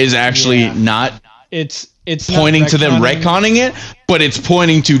 is actually Yeah. not It's pointing not to them retconning it, but it's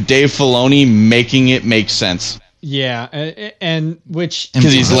pointing to Dave Filoni making it make sense. Yeah, and which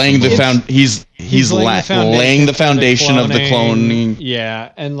Because he's laying the It's- he's laying the foundation of the cloning Yeah,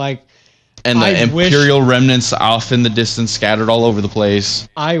 and like and the I wish- Imperial remnants off in the distance, scattered all over the place.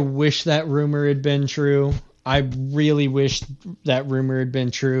 I wish that rumor had been true. I really wish that rumor had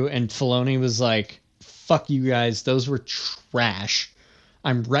been true. And Filoni was like, "Fuck you guys, those were trash.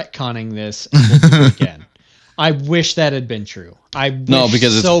 I'm retconning this, and we'll do it again." I wish that had been true. I wish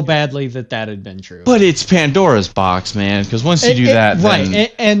because it's- so badly that had been true. But it's Pandora's box, man. Because once you do that, right?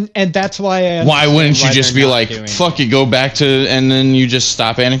 then And that's why. why wouldn't you why just they're be not like, doing it. fuck it, go back to, and then you just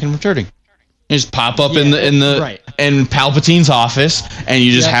stop Anakin returning. You just pop up in the right. in Palpatine's office, and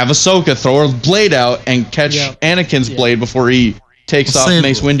you just Yep. have Ahsoka throw her blade out and catch Yep. Anakin's Yep. blade before he takes off Save-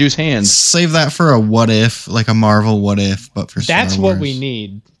 Mace Windu's hands. Save that for a what if, like a Marvel what if, but for That's Star what Wars. we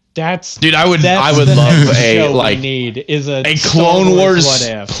need. Dude, I would that's love the next a show like we need is a Star Clone Wars what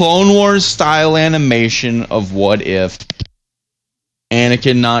if. Clone Wars style animation of what if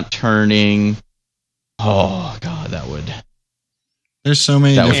Anakin not turning. Oh god, that would. There's so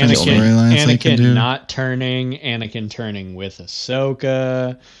many That would different kill me. storylines they can Anakin do. not turning, Anakin turning with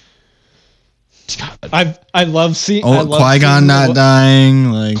Ahsoka. God. I love seeing. Qui-Gon not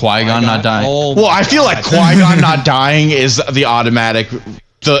dying, like Qui-Gon not dying. Oh well, my I feel God. like Qui-Gon not dying is the automatic,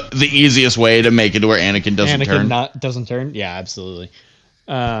 the easiest way to make it to where Anakin doesn't turn. Doesn't turn. Yeah, absolutely.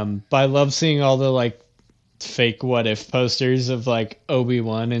 But I love seeing all the like fake what if posters of like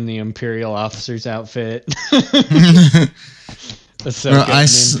Obi-Wan in the Imperial officer's outfit. Ahsoka in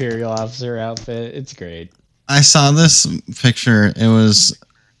the Imperial officer outfit. It's great. I saw this picture. It was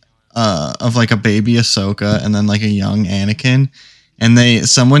of like a baby Ahsoka and then like a young Anakin, and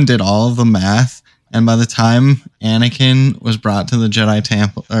someone did all of the math, and by the time Anakin was brought to the Jedi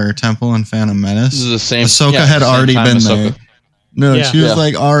temple in Phantom Menace, This is the same. Ahsoka had already been there. No, Yeah. she was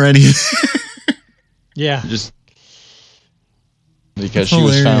like already. Yeah. Just because That's she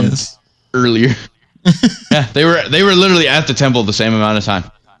was hilarious. found earlier. Yeah, they were literally at the temple the same amount of time.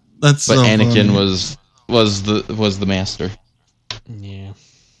 That's But so Anakin funny. was the master. Yeah.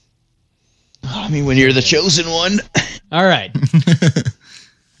 I mean, when you're the chosen one. All right.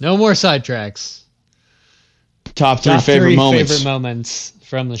 No more sidetracks. Top three favorite moments.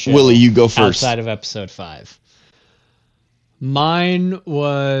 from the show. Willie, you go first. Outside of episode 5. Mine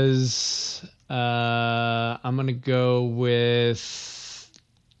was I'm gonna go with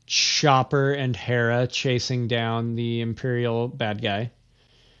Chopper and Hera chasing down the Imperial bad guy.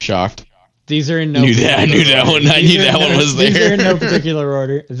 Shocked. These are in no. I knew that one. I knew that one was there. These are in no particular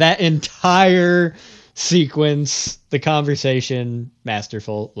order. That entire sequence, the conversation,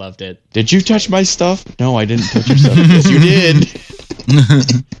 masterful. Loved it. Did you touch my stuff? No, I didn't touch your stuff. Yes, you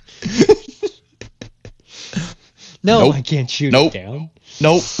did. No, Nope. I can't shoot Nope. it down.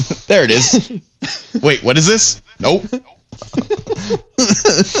 Nope. There it is. Wait, what is this? Nope.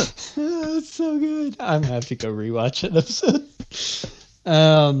 That's so good. I'm gonna have to go rewatch that episode.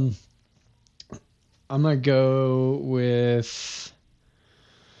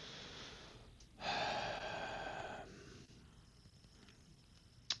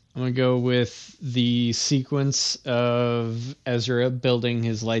 I'm gonna go with the sequence of Ezra building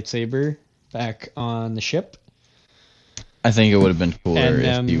his lightsaber back on the ship. I think it would have been cooler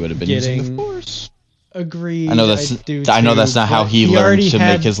And if he would have been using the getting- Force. Agreed. I know that's not how he learned to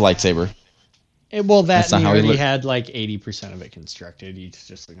make his lightsaber. Well, That's that not he how he already looked. had like 80% of it constructed. He's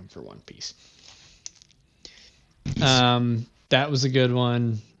just looking for one piece. That was a good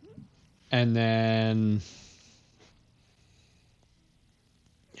one. And then,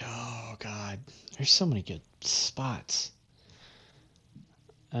 oh god, there's so many good spots.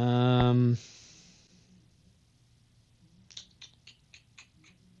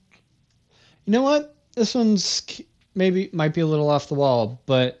 You know what? This one's might be a little off the wall,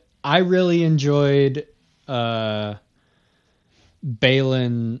 but I really enjoyed Balin.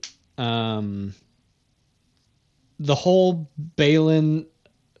 The whole Balin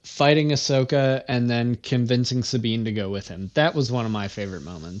fighting Ahsoka and then convincing Sabine to go with him. That was one of my favorite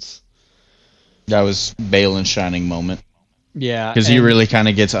moments. That was Balin's shining moment. Yeah. Because he and- really kind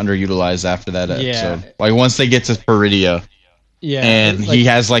of gets underutilized after that episode. Yeah. Like, once they get to Peridia, yeah, and like- he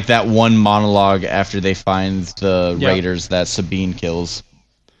has, like, that one monologue after they find the Yep. raiders that Sabine kills.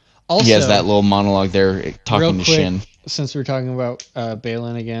 also, He has that little monologue there talking real to quick, Shin. since we're talking about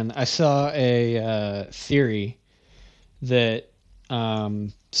Balin again, I saw a theory that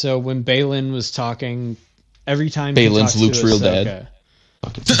so when Balin was talking, every time Balin's he talks Luke's to real Ahsoka, dad.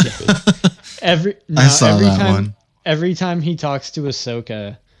 Fucking stupid. every that time, one. Every time he talks to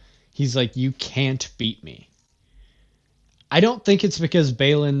Ahsoka, he's like, "You can't beat me." I don't think it's because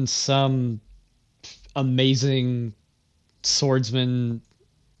Balin's some amazing swordsman,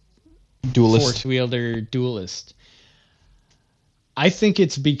 Duelist. force wielder, duelist. I think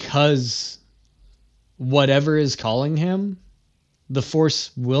it's because whatever is calling him, the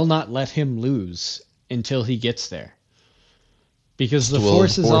Force will not let him lose until he gets there. Because the the will of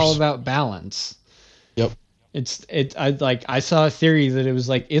Force the is all Force. about balance. Yep. I saw a theory that it was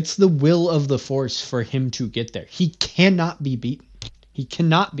like it's the will of the Force for him to get there. He cannot be beaten. He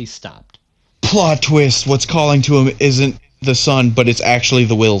cannot be stopped. Plot twist. What's calling to him isn't the sun, but it's actually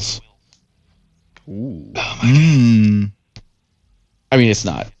the wills. Ooh. Mm. I mean, it's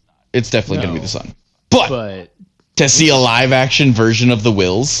not. It's definitely going to be No. the sun. But But to see a live action version of the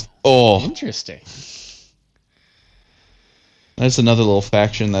wills, oh, interesting. That's another little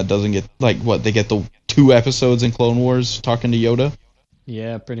faction that doesn't get like what they get the 2 episodes in Clone Wars talking to Yoda.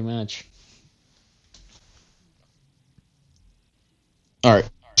 Yeah, pretty much. All right,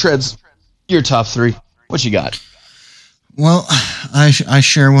 Treads, your top 3. What you got? Well, I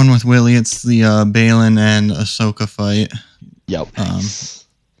share one with Willie. It's the Balin and Ahsoka fight. Yep.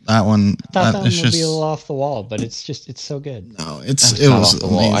 That one. I thought that one it's would just be a little off the wall, but it's so good. no. It It was was off the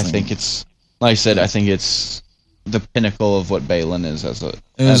wall. amazing. I think it's like I said. I think it's the pinnacle of what Balin is as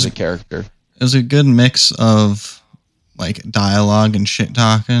a character. It was a good mix of like dialogue and shit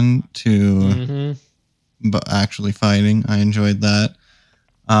talking to, but actually fighting. I enjoyed that.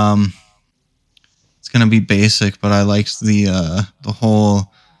 It's gonna be basic, but I liked the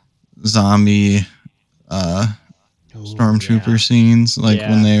whole zombie stormtrooper scenes, like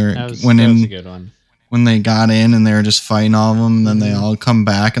when they were that was a good one. When they got in and they were just fighting all of them, and then they all come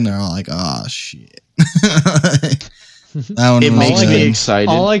back and they're all like, "Oh shit!" That one It was makes good. me excited.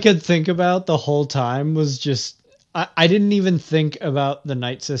 All I could think about the whole time was just I didn't even think about the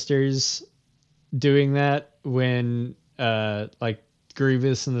Night Sisters doing that when like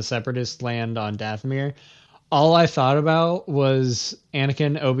Grievous and the Separatists land on Dathomir. All I thought about was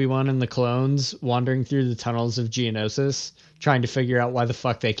Anakin, Obi-Wan, and the clones wandering through the tunnels of Geonosis, trying to figure out why the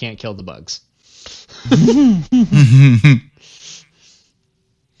fuck they can't kill the bugs.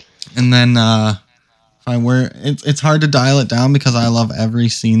 And then if I were, it's hard to dial it down because I love every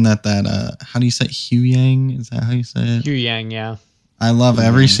scene that how do you say it? Hugh Yang? Is that how you say it? Hugh Yang, yeah. I love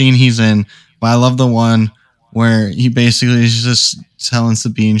every scene he's in, but I love the one where he basically is just telling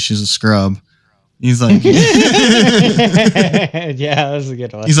Sabine she's a scrub. He's like, yeah, that was a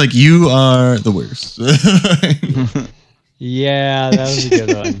good one. He's like, you are the worst. Yeah, that was a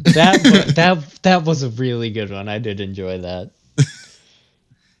good one. That was a really good one. I did enjoy that.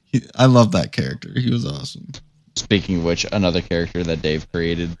 I love that character. He was awesome. Speaking of which, another character that Dave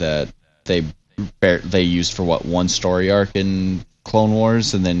created that they used for one story arc in Clone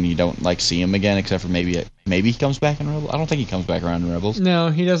Wars, and then you don't like see him again, except for maybe he comes back in Rebels. I don't think he comes back around in Rebels. No,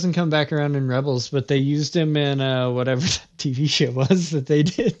 he doesn't come back around in Rebels, but they used him in whatever that TV show was that they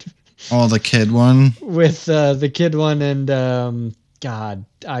did. Oh, the kid one with the kid one and God,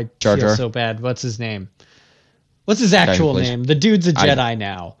 I Jar feel Jar? so bad. What's his name? What's his actual name? The dude's a Jedi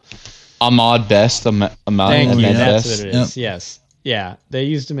now. Ahmad Best. Thank Ahmed you. Best. That's what it is. Yep. Yes. Yeah, they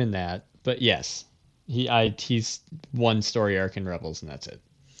used him in that. But yes, he's one story arc in Rebels, and that's it.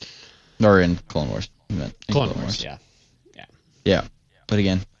 Or in Clone Wars. You meant in Clone Wars, yeah. Yeah. But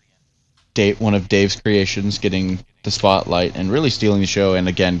again, one of Dave's creations getting the spotlight and really stealing the show. And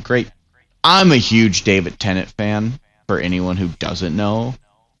again, great. I'm a huge David Tennant fan. For anyone who doesn't know,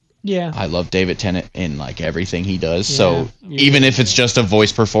 Yeah. I love David Tennant in like everything he does. Yeah, So even if it's just a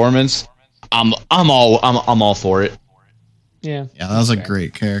voice performance, I'm all for it. Yeah. Yeah, that was a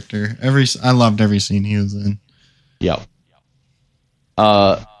great character. I loved every scene he was in. Yep.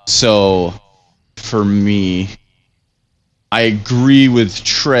 So for me, I agree with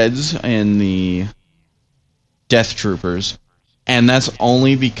Treads and the Death Troopers, and that's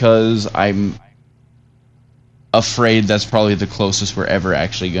only because I'm afraid that's probably the closest we're ever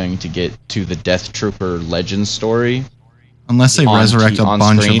actually going to get to the Death Trooper legend story. Unless they resurrect a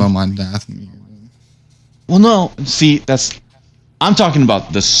bunch screen. of them on Dathomir. Well, no. See, I'm talking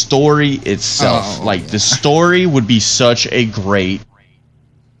about the story itself. Oh, like, the story would be such a great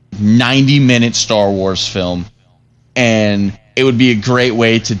 90-minute Star Wars film, and it would be a great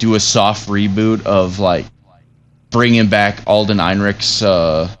way to do a soft reboot of, like, bringing back Alden Ehrenreich's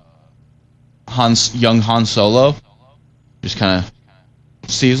young Han Solo. Just kind of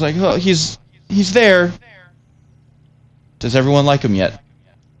see, he's like, oh, he's there. Does everyone like him yet?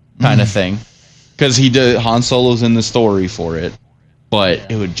 Kind of thing. Because Han Solo's in the story for it,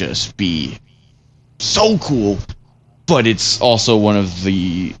 but it would just be so cool. But it's also one of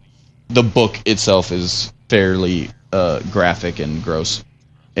the book itself is fairly graphic and gross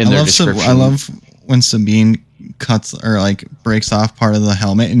in their description. I love when Sabine cuts or like breaks off part of the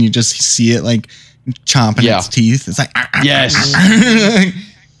helmet, and you just see it like chomping its teeth. It's like yes.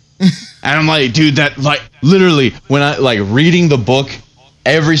 And I'm like, dude, that like literally when I like reading the book,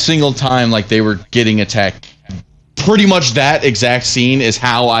 every single time like they were getting attacked, pretty much that exact scene is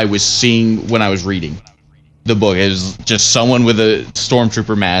how I was seeing when I was reading the book. It was just someone with a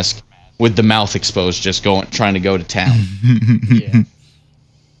stormtrooper mask with the mouth exposed, just trying to go to town. Yeah.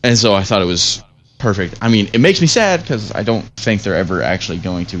 And so I thought it was perfect. I mean, it makes me sad because I don't think they're ever actually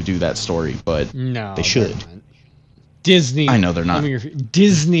going to do that story, but No, they should. they're not. Disney. I know they're not.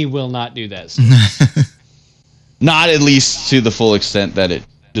 Disney will not do that. Not at least to the full extent that it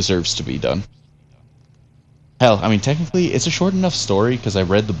deserves to be done. hell, I mean, technically, it's a short enough story because I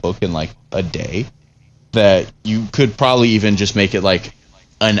read the book in like a day that you could probably even just make it like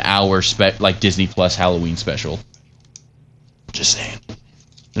an hour like Disney Plus Halloween special. Just saying.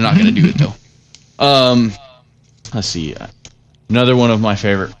 They're not gonna do it though. Let's see. Another one of my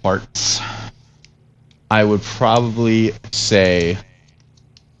favorite parts. I would probably say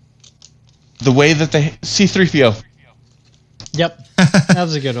the way that they C-3PO. Yep, that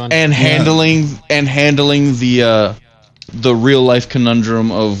was a good one. and handling the real life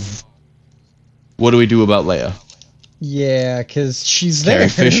conundrum of what do we do about Leia? Yeah, because she's there.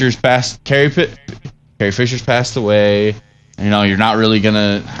 Carrie Fisher's passed away. You know, you're not really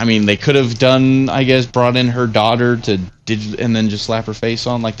gonna. I mean, they could have done, I guess, brought in her daughter and then just slap her face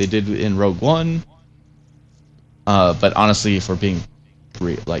on like they did in Rogue One. But honestly, if we're being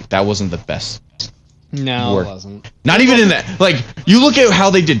like, that wasn't the best. No, work. it wasn't. Not even in that. Like, you look at how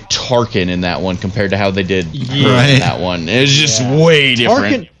they did Tarkin in that one compared to how they did her in that one. It's just way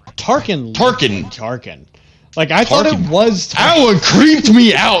different. Tarkin. Like, I thought it was Tarkin. That one creeped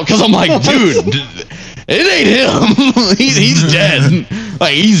me out because I'm like, dude, it ain't him. he's dead.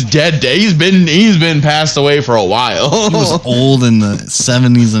 Like, he's dead. He's been passed away for a while. He was old in the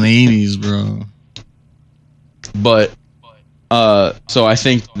 70s and 80s, bro. But, so I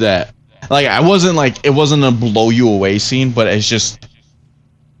think that, like, it wasn't a blow you away scene, but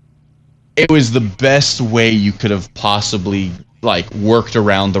it was the best way you could have possibly, like, worked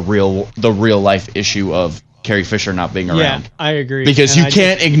around the real life issue of Carrie Fisher not being around. Yeah, I agree. Because you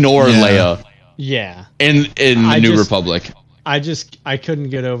can't ignore Leia. Yeah. In the New Republic. I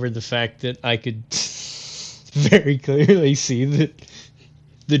couldn't get over the fact that I could very clearly see that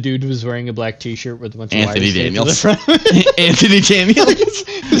the dude was wearing a black t-shirt with a bunch of Anthony Daniels. Anthony Daniels.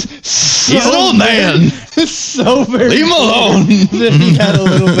 He's an old man. So very leave him alone. That he had a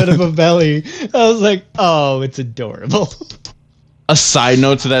little bit of a belly. I was like, oh, it's adorable. A side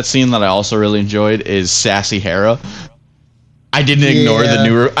note to that scene that I also really enjoyed is Sassy Hera. I didn't ignore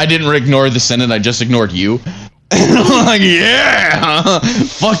I didn't ignore the Senate. I just ignored you. And I'm like, yeah,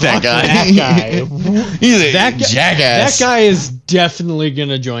 fuck that guy. That guy. He's a jackass. That guy is definitely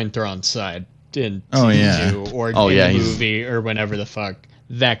gonna join Thrawn's side in season 2 or in the movie or whenever the fuck.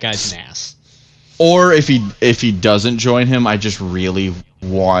 That guy's an ass. Or if he doesn't join him, I just really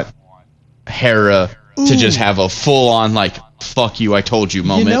want Hera to just have a full on like fuck you, I told you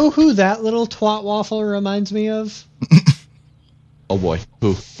moment. You know who that little twat waffle reminds me of? Oh boy,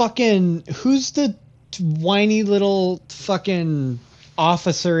 who? Who's the whiny little fucking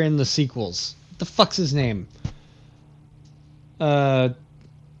officer in the sequels? What the fuck's his name? Tux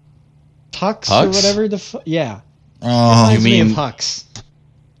or whatever the yeah. Oh, you mean Hux?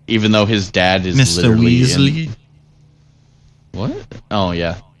 Even though his dad is Mr. Weasley. What? Oh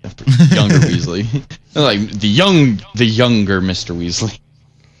yeah, younger Weasley. Like the younger Mr. Weasley.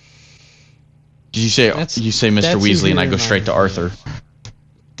 Did you say Mr. Weasley and I go straight to Arthur?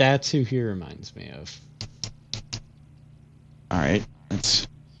 That's who he reminds me of. All right, it's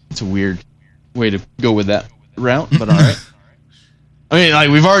a weird way to go with that route, but all right. I mean, like,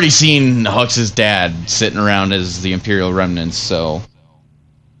 we've already seen Hux's dad sitting around as the Imperial remnants, so.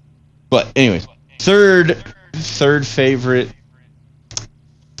 But anyways, third favorite.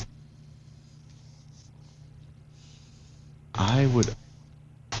 I would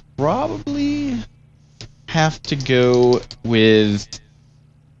probably have to go with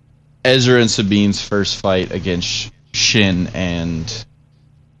Ezra and Sabine's first fight against Shin and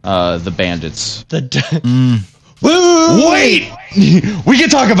the bandits. Wait! We can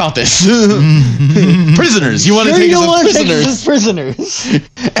talk about this. Prisoners. You want to take us as prisoners?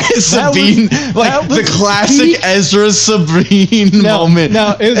 Sabine, the classic Ezra Sabine moment.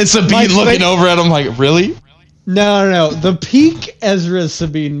 No, and Sabine looking over at him like, really? No. The peak Ezra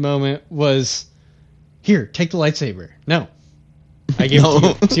Sabine moment was, here, take the lightsaber. No. I gave it to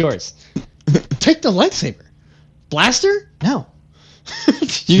you. It's yours. Take the lightsaber. Blaster? No.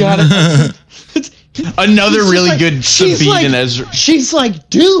 You got it. Another really good Sabine and Ezra. She's like,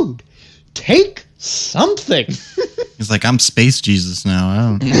 dude, take something. He's like, I'm Space Jesus now. I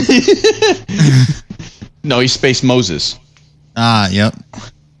don't. No, he's Space Moses. Yep.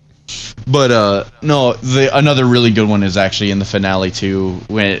 But no, another really good one is actually in the finale too,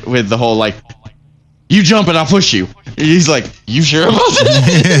 with the whole like, you jump and I'll push you. He's like, you sure about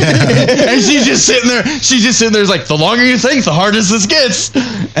that? And she's just sitting there. It's like, the longer you think, the harder this gets.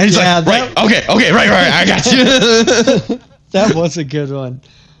 And he's like, right, okay, right, I got you. That was a good one.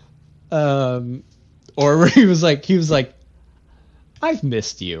 Or where he was like, I've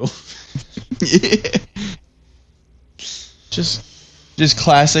missed you. Yeah. Just Just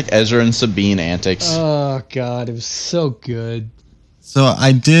classic Ezra and Sabine antics. Oh god, it was so good. So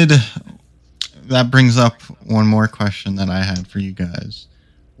that brings up one more question that I had for you guys.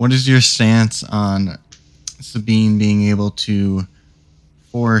 What is your stance on Sabine being able to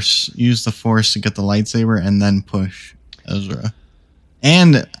use the Force to get the lightsaber and then push Ezra?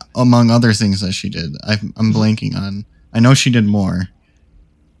 And among other things that she did. I'm blanking on. I know she did more.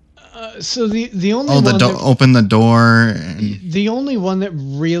 So the only one open the door. The only one that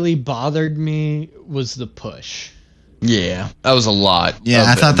really bothered me was the push. Yeah, that was a lot. Yeah,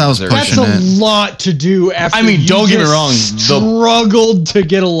 I thought that was pushing That's a lot to do after don't get me wrong. Struggled to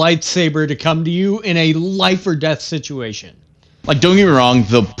get a lightsaber to come to you in a life or death situation. Like, don't get me wrong,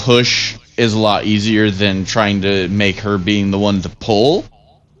 the push is a lot easier than trying to make her being the one to pull.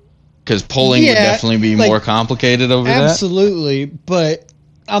 Because pulling would definitely be more complicated over that. Absolutely, but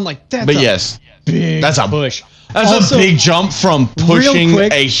I'm like, that's a push. That's also, a big jump from pushing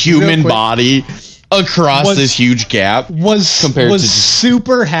a human body across this huge gap. Was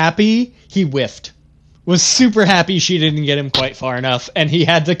super happy he whiffed. Was super happy she didn't get him quite far enough, and he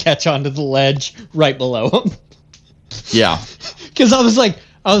had to catch onto the ledge right below him. Yeah, because I was like,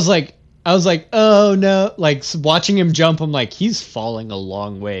 oh no! Like watching him jump, I'm like, he's falling a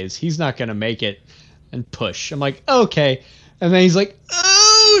long ways. He's not gonna make it. And push. I'm like, okay. And then he's like,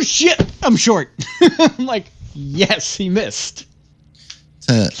 oh shit, I'm short. I'm like, yes, he missed.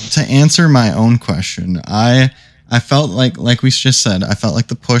 To answer my own question, I felt like we just said, I felt like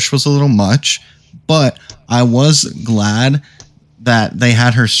the push was a little much, but I was glad that they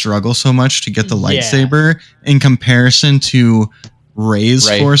had her struggle so much to get the lightsaber in comparison to Rey's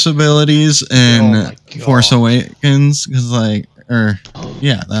Force abilities in Force Awakens, because that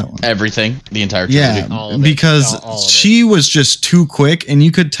one. Everything, the entire trilogy. Yeah, because she was just too quick, and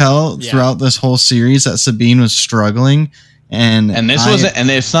you could tell throughout this whole series that Sabine was struggling. And this wasn't,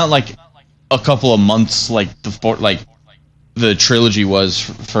 and it's not like a couple of months like the trilogy was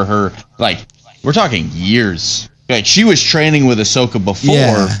for her. Like, we're talking years. Like, she was training with Ahsoka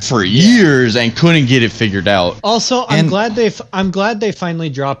before for years and couldn't get it figured out. Also, I'm glad they finally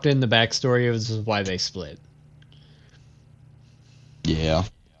dropped in the backstory of why they split. Yeah.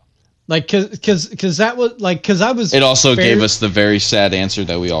 Like, cause that was like, cause I was. It also gave us the very sad answer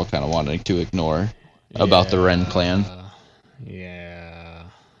that we all kind of wanted to ignore about the Ren clan. Yeah.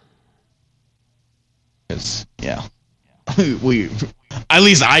 Because we at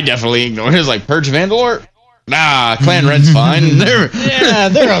least I definitely ignored it. It was like, Purge Vandalore? Nah, Clan Ren's fine. They're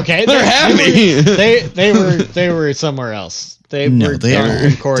okay. They're happy. They were somewhere else. They were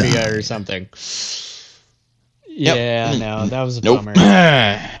in Concordia or something. Yeah, no, that was a bummer.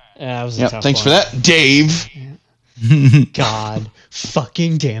 That was a tough thanks one. For that, Dave. God,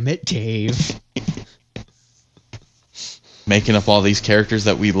 fucking damn it, Dave. Making up all these characters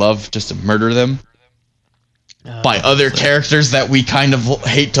that we love just to murder them by other characters that we kind of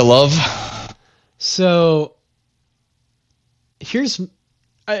hate to love. So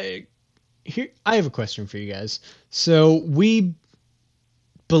I have a question for you guys. So we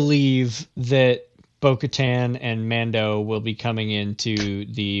believe that Bo-Katan and Mando will be coming into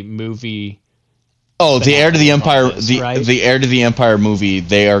the movie. Oh, the Heir to the Empire, the Heir to the Empire movie.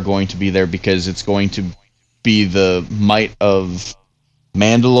 They are going to be there because it's going to be the might of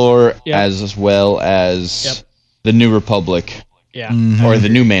Mandalore as well as the New Republic. Yeah. Mm-hmm. Or the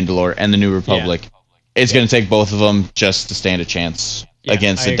New Mandalore and the New Republic. It's going to take both of them just to stand a chance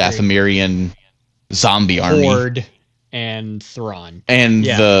against the Dathomirian zombie army. Horde and Thrawn. And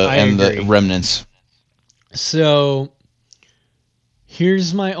the remnants. So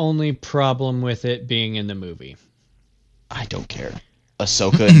here's my only problem with it being in the movie. I don't care.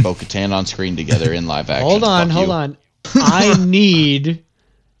 Ahsoka and Bo-Katan on screen together in live action. Hold on. I need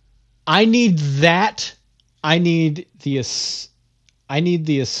that. I need the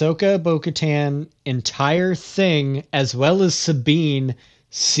Ahsoka Bo-Katan entire thing, as well as Sabine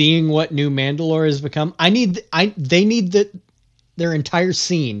seeing what New Mandalore has become. They need their entire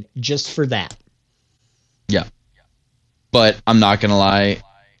scene just for that. Yeah. But I'm not gonna lie,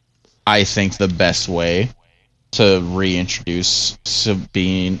 I think the best way to reintroduce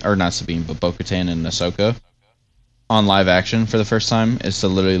Bo-Katan and Ahsoka on live action for the first time is to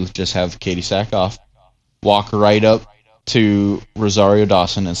literally just have Katie Sackhoff walk right up to Rosario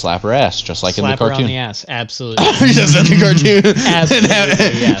Dawson and slap her ass, just like in the cartoon. Slap her on the ass, absolutely. Just in the cartoon. Absolutely,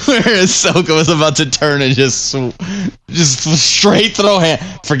 yes. Where Ahsoka was about to turn and just straight throw hand.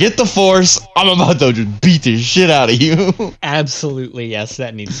 Forget the Force. I'm about to just beat the shit out of you. Absolutely, yes.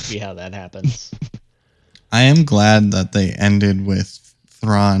 That needs to be how that happens. I am glad that they ended with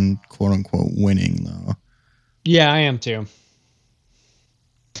Thrawn, quote unquote, winning, though. Yeah, I am too.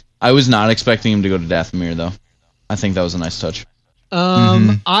 I was not expecting him to go to Dathomir, though. I think that was a nice touch.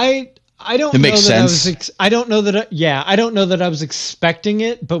 I don't It know makes that sense. I don't know that. I don't know that I was expecting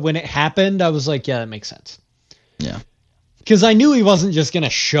it, but when it happened, I was like, yeah, that makes sense. Yeah. Because I knew he wasn't just gonna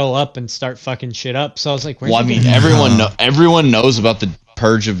show up and start fucking shit up. So I was like, where's Well, I he mean, gonna everyone knows about the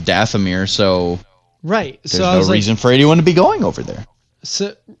purge of Dathomir, so right? there's So I no was reason for anyone to be going over there.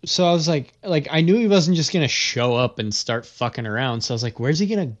 so I was like I knew he wasn't just gonna show up and start fucking around. So I was like, where's he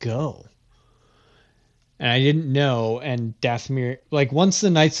gonna go? And I didn't know. And Dathomir, like once the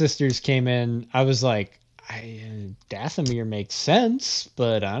Night Sisters came in, I was like, Dathomir makes sense,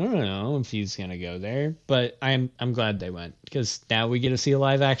 but I don't know if he's gonna go there. But I'm glad they went because now we get to see a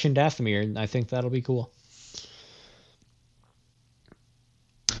live action Dathomir, and I think that'll be cool.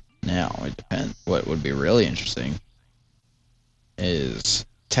 Now, it depends. What would be really interesting is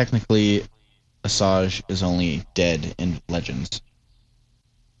technically Asajj is only dead in Legends.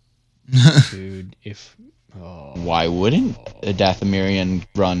 Dude, if Why wouldn't a Dathomirian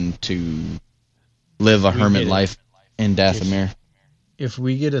run to live a hermit life in Dathomir? if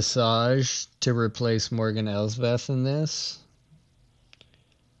we get Asajj to replace Morgan Elsbeth in this,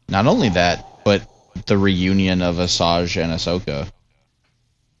 Not only that, but the reunion of Asajj and Ahsoka.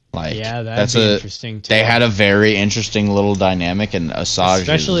 Like, yeah, that's that'd be interesting too. They had a very interesting little dynamic, and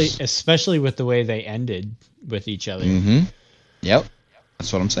Asajj especially with the way they ended with each other. Mm-hmm. Yep,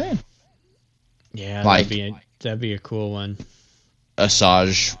 that's what I'm saying. Yeah, like that'd be a cool one.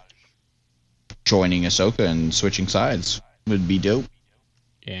 Asajj joining Ahsoka and switching sides would be dope.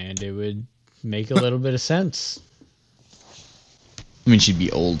 And it would make a little bit of sense. I mean, she'd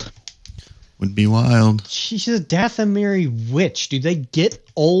be old. Would be wild. She's a Dathomiri witch. Do they get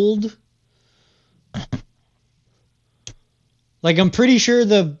old? Like, I'm pretty sure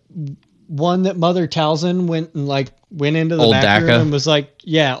the one that Mother Talzin went into the Old back Daka? room and was like,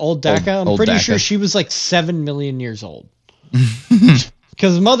 yeah, old Daka. I'm Old pretty Daka. sure she was like 7 million years old.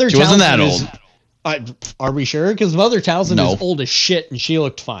 Because Mother She Talzin wasn't that is- old. are we sure? Because Mother Talzin No. is old as shit, and she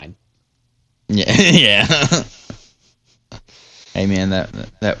looked fine. Yeah, yeah. Hey man,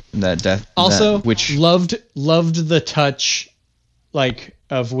 that death. Also, which loved the touch, like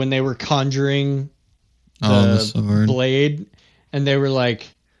of when they were conjuring The the sword. blade, and they were like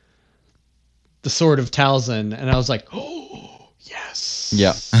the sword of Talzin, and I was like, oh yes,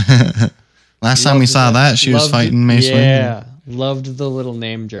 Yeah. Last time we saw that, she was fighting Mace Windu. Yeah, loved the little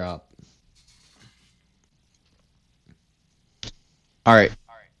name drop. All right.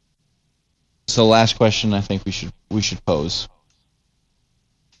 So last question, I think we should pose.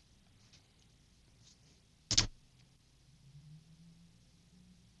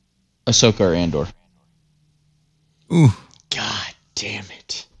 Ahsoka or Andor? Ooh. God damn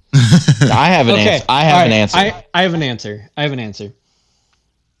it. I have an answer. I have an answer. I have an answer. I have an answer.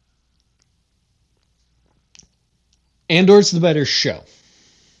 Andor's the better show.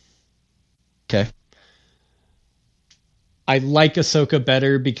 Okay. I like Ahsoka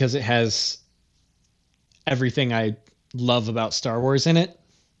better because it has everything I love about Star Wars in it.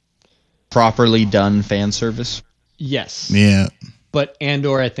 Properly done fan service. Yes. Yeah. But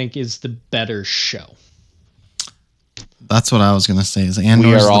Andor, I think, is the better show. That's what I was gonna say. Is Andor's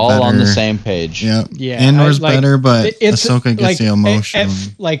We are the all better, on the same page. Yeah. Yeah, Andor's like, better, but it's Ahsoka gets like, the emotion.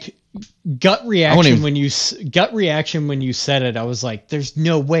 like gut reaction even- when you said it. I was like, "There's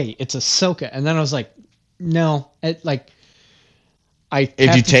no way it's Ahsoka," and then I was like, "No." If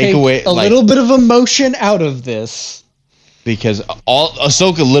you take away, a like- little bit of emotion out of this, Because all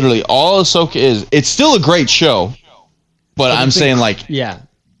Ahsoka is, it's still a great show. But I'm saying, like, yeah,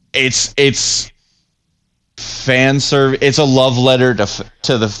 it's fan service. It's a love letter to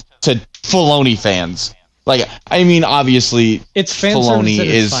Filoni fans. Like, I mean, obviously, it's fan Filoni service at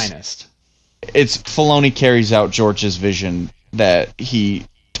is its finest. It's Filoni carries out George's vision that he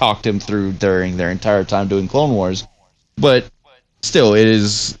talked him through during their entire time doing Clone Wars. But still, it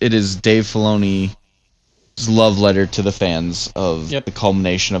is Dave Filoni's love letter to the fans of Yep. the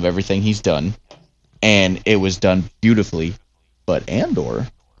culmination of everything he's done, and it was done beautifully. But Andor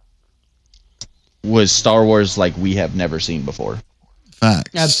was Star Wars like we have never seen before, Facts.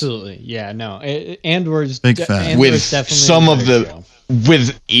 Absolutely, yeah. No, Andor's Big fact. with definitely some the of better the show.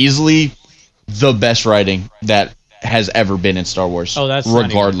 with easily the best writing that has ever been in Star Wars. Oh, that's not even a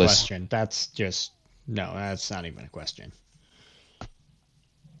regardless. question. That's just no. That's not even a question.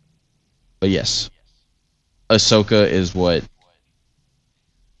 But yes, Ahsoka is what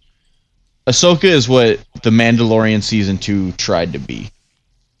the Mandalorian season 2 tried to be.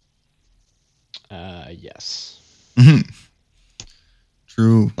 Yes.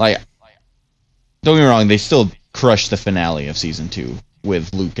 True. Like, don't get me wrong, they still crushed the finale of season 2.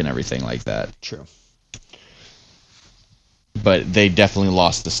 with Luke and everything like that. True. But they definitely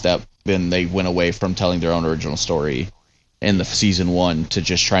lost the step, and they went away from telling their own original story in the season 1 to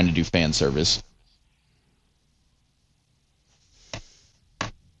just trying to do fan service.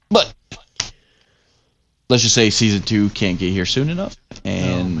 But let's just say season 2 can't get here soon enough.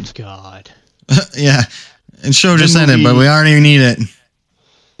 And oh my god. Yeah. And show just movie, ended, but we already need it.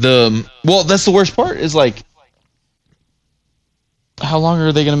 Well, that's the worst part is like, how long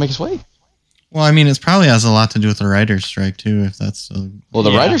are they going to make us wait? Well, I mean, it probably has a lot to do with the writer's strike too. If that's well,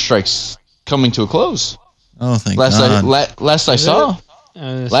 the writer's strike's coming to a close. Oh, thank God. Last I saw,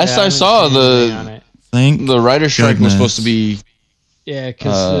 the writer's strike was supposed to be. Yeah,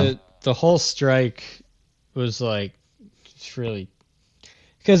 because the whole strike was like, it's really.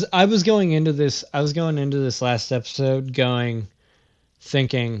 Because I was going into this last episode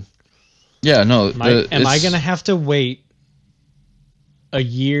thinking. Yeah, no. Am I going to have to wait a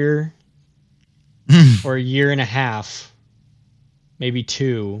year or a year and a half, maybe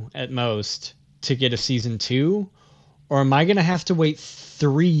 2 at most, to get a season 2? Or am I going to have to wait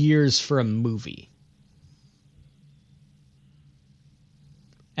 3 years for a movie?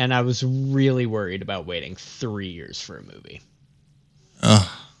 And I was really worried about waiting 3 years for a movie. Ugh,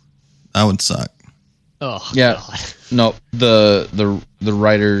 that would suck. Oh, yeah. God. No, the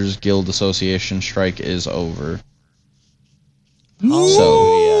Writers Guild Association strike is over.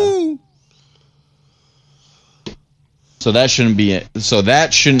 So that shouldn't be a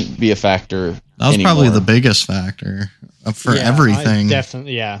factor. That was anymore. probably the biggest factor for everything.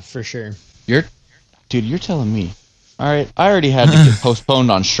 Definitely, yeah, for sure. You're telling me. All right, I already had to get postponed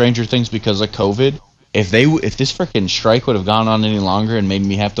on Stranger Things because of COVID. If this freaking strike would have gone on any longer and made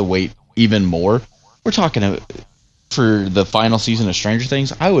me have to wait even more, we're talking for the final season of Stranger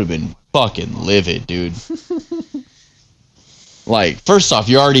Things, I would have been fucking livid, dude. Like, first off,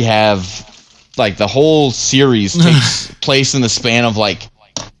 you already have like the whole series takes place in the span of like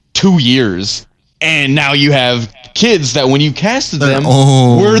 2 years, and now you have kids that when you casted them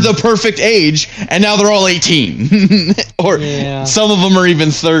were the perfect age, and now they're all 18 or some of them are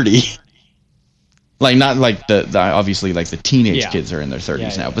even 30. Like, not like the obviously like the teenage kids are in their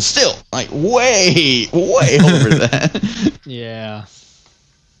 30s now, but still like way over that. Yeah.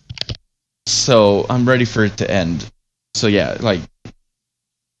 So I'm ready for it to end. So yeah, like,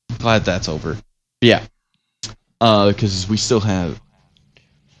 glad that's over. But yeah, because we still have.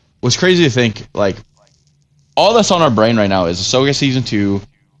 What's crazy to think, like, all that's on our brain right now is Ahsoka season 2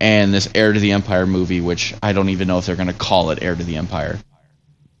 and this Heir to the Empire movie, which I don't even know if they're gonna call it Heir to the Empire.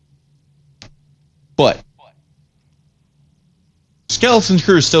 But Skeleton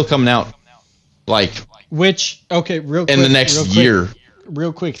Crew is still coming out, like, real quick, in the next year.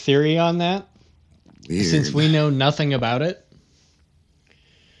 Real quick theory on that. Weird. Since we know nothing about it,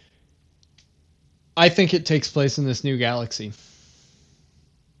 I think it takes place in this new galaxy.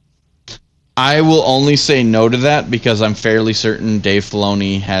 I will only say no to that because I'm fairly certain Dave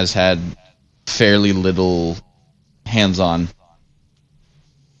Filoni has had fairly little hands-on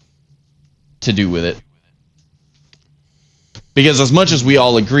to do with it. Because as much as we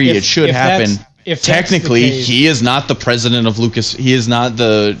all agree it should happen, technically he is not the president of Lucas. He is not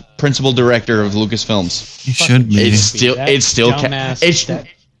the principal director of Lucasfilms. He should be. It's still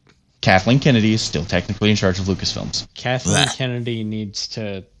Kathleen Kennedy is still technically in charge of Lucasfilms. Kathleen Kennedy needs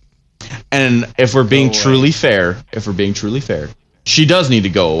to. And if we're being truly fair, she does need to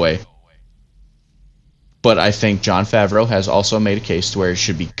go away. But I think Jon Favreau has also made a case to where it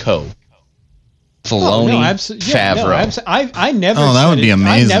should be Filoni, Favreau. I never. Oh, that would be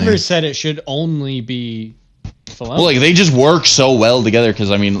amazing. I never said it should only be Filoni. Well, like, they just work so well together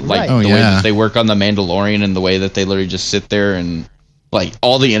because I mean, like, the way that they work on The Mandalorian and the way that they literally just sit there and like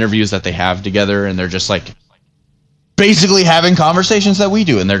all the interviews that they have together, and they're just like basically having conversations that we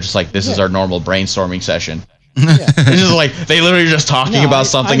do, and they're just like, this is our normal brainstorming session. It's just like they literally are just talking about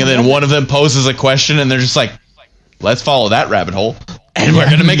something, and then one of them poses a question, and they're just like, let's follow that rabbit hole, and we're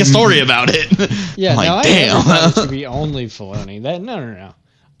gonna make a story about it. Yeah, like, no, damn. I never thought it should be only Filoni. No.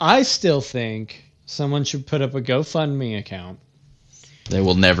 I still think someone should put up a GoFundMe account. They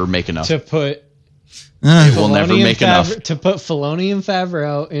will never make enough. To put they will never make enough. To put Filoni and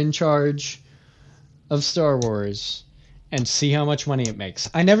Favreau in charge of Star Wars and see how much money it makes.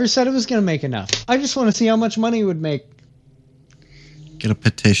 I never said it was going to make enough. I just want to see how much money it would make. Get a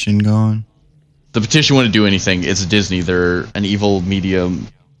petition going. The petition wouldn't do anything. It's Disney. They're an evil media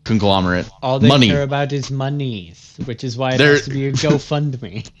conglomerate. All they care about is money, which is why it has to be a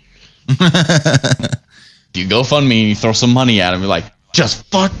GoFundMe. You GoFundMe and you throw some money at them, you're like, just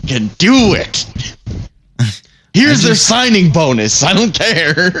fucking do it. Here's their signing bonus. I don't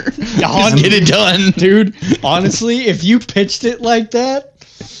care. Just get it done. Dude, honestly, if you pitched it like that,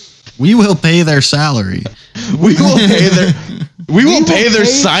 we will pay their salary. We will pay their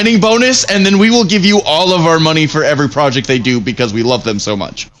signing bonus, and then we will give you all of our money for every project they do because we love them so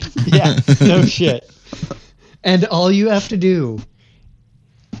much. Yeah, no shit. And all you have to do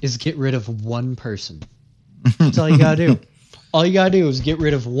is get rid of one person. That's all you gotta do. All you gotta do is get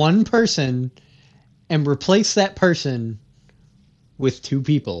rid of one person and replace that person with two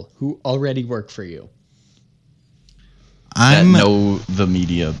people who already work for you. That know the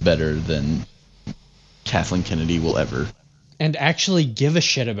media better than Kathleen Kennedy will ever. And actually give a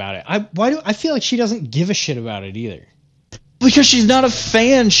shit about it. I feel like she doesn't give a shit about it either. Because she's not a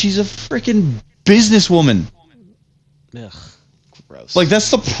fan. She's a freaking businesswoman. Ugh, gross. Like,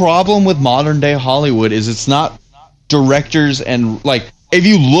 that's the problem with modern day Hollywood, is it's not directors and, like, if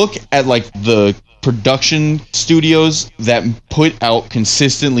you look at, like, the production studios that put out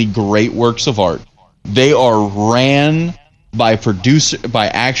consistently great works of art, they are ran by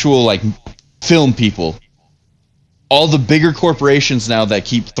actual, like, film people. All the bigger corporations now that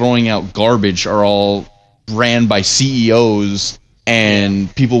keep throwing out garbage are all ran by CEOs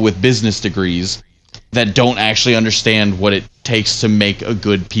and people with business degrees that don't actually understand what it takes to make a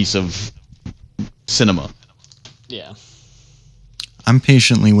good piece of cinema. Yeah. I'm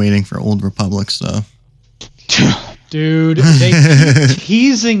patiently waiting for Old Republic stuff. Dude, they keep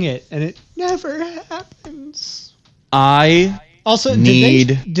teasing it, and it never happens. Also, did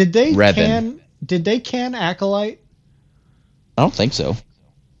they Revan. Did they can Acolyte? I don't think so.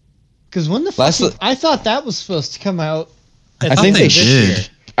 Because when the fuck I thought that was supposed to come out. I think they did.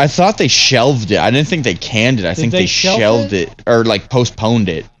 I thought they shelved it. I didn't think they canned it. I think they shelved it or like postponed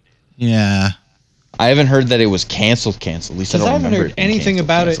it. Yeah. I haven't heard that it was canceled. At least I don't remember. I haven't heard anything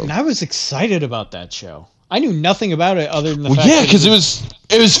about it, and I was excited about that show. I knew nothing about it other than the fact that because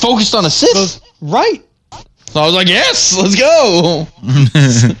it was focused on a Sith. Right. So I was like, yes, let's go.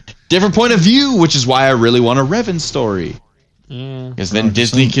 Different point of view, which is why I really want a Revan story. Because then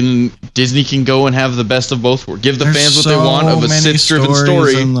Disney can go and have the best of both worlds. Give the fans what they want of a Sith-driven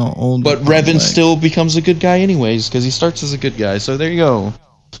story, but Revan still becomes a good guy anyways because he starts as a good guy. So there you go.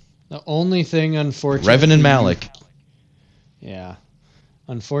 The only thing, unfortunately, Revan and Malik. Yeah,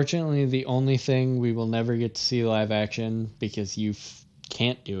 unfortunately, the only thing we will never get to see live action because you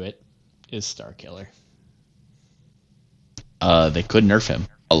can't do it is Starkiller. They could nerf him.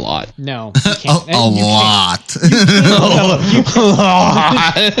 A lot. No, you can't. A lot.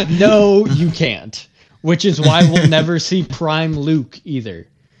 No, you can't. Which is why we'll never see Prime Luke either.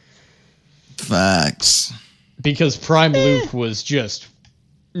 Facts. Because Prime Luke was just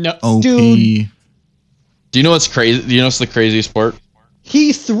OP. Dude. Do you know what's crazy? Do you know what's the craziest part?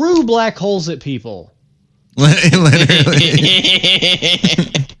 He threw black holes at people. Literally.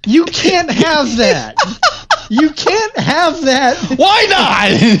 You can't have that. You can't have that. Why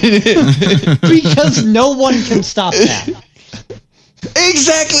not? Because no one can stop that.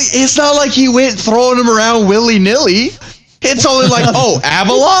 Exactly. It's not like he went throwing them around willy-nilly. It's only like, oh,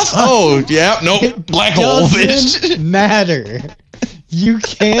 Abeloth? Oh, yeah, nope, black hole. Doesn't matter. You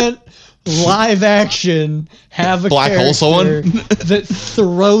can't live action have a black hole someone that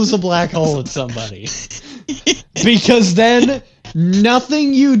throws a black hole at somebody. Because then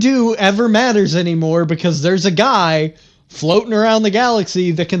nothing you do ever matters anymore because there's a guy floating around the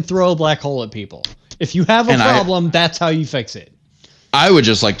galaxy that can throw a black hole at people. If you have a problem, that's how you fix it. I would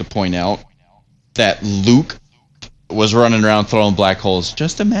just like to point out that Luke was running around throwing black holes.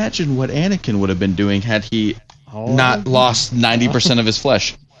 Just imagine what Anakin would have been doing had he not lost 90% of his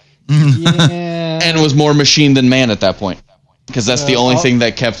flesh. Yeah. And was more machine than man at that point. Because that's the only thing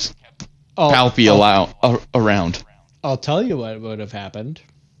that kept Palpy around. I'll tell you what would have happened.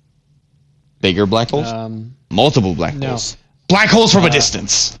 Bigger black holes? Multiple black holes. Black holes from a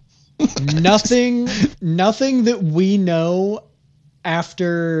distance. Nothing that we know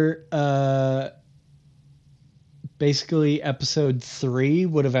after basically episode 3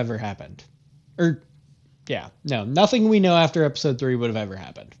 would have ever happened. Nothing we know after episode 3 would have ever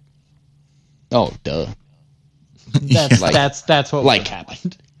happened. Oh, duh. That's what would have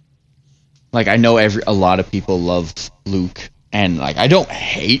happened. Like, I know a lot of people love Luke, and like I don't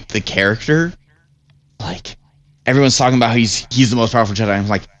hate the character. Like, everyone's talking about he's the most powerful Jedi. I'm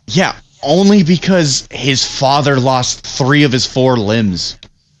like, yeah, only because his father lost 3 of his 4 limbs.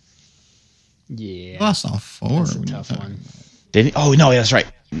 Yeah, lost all 4. That's a tough one. Did he? Oh no, that's right.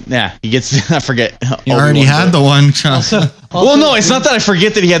 Yeah, he gets. I forget. He already had the one chopped. Well, no, it's not that I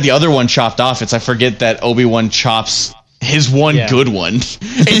forget that he had the other one chopped off. It's I forget that Obi-Wan chops his one Yeah. good one.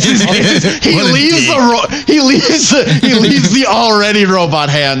 He What a leaves he leaves the already robot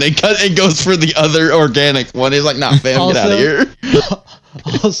hand and goes for the other organic one. He's like, nah, fam, get out of here.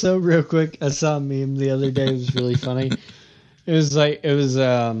 Also, real quick, I saw a meme the other day. It was really funny. It was a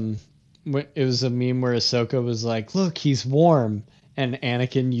meme where Ahsoka was like, "Look, he's warm," and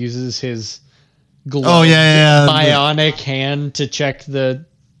Anakin uses his bionic hand to check the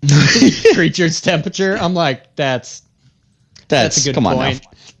creature's temperature. I'm like, that's a good point.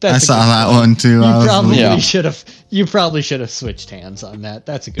 I saw that one too. You probably should have switched hands on that.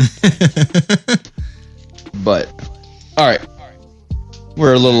 That's a good point. But all right.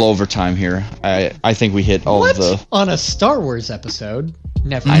 We're a little over time here. I think we hit all of the... On a Star Wars episode?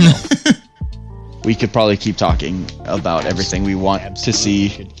 Never. I know. We could probably keep talking about everything we want to see.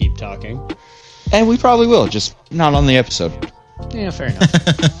 Could keep talking. And we probably will, just not on the episode. Yeah, fair enough.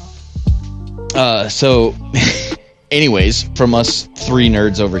 So, anyways, from us three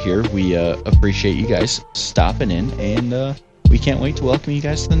nerds over here, we appreciate you guys stopping in, and we can't wait to welcome you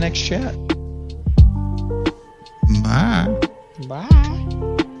guys to the next chat. Bye. Bye.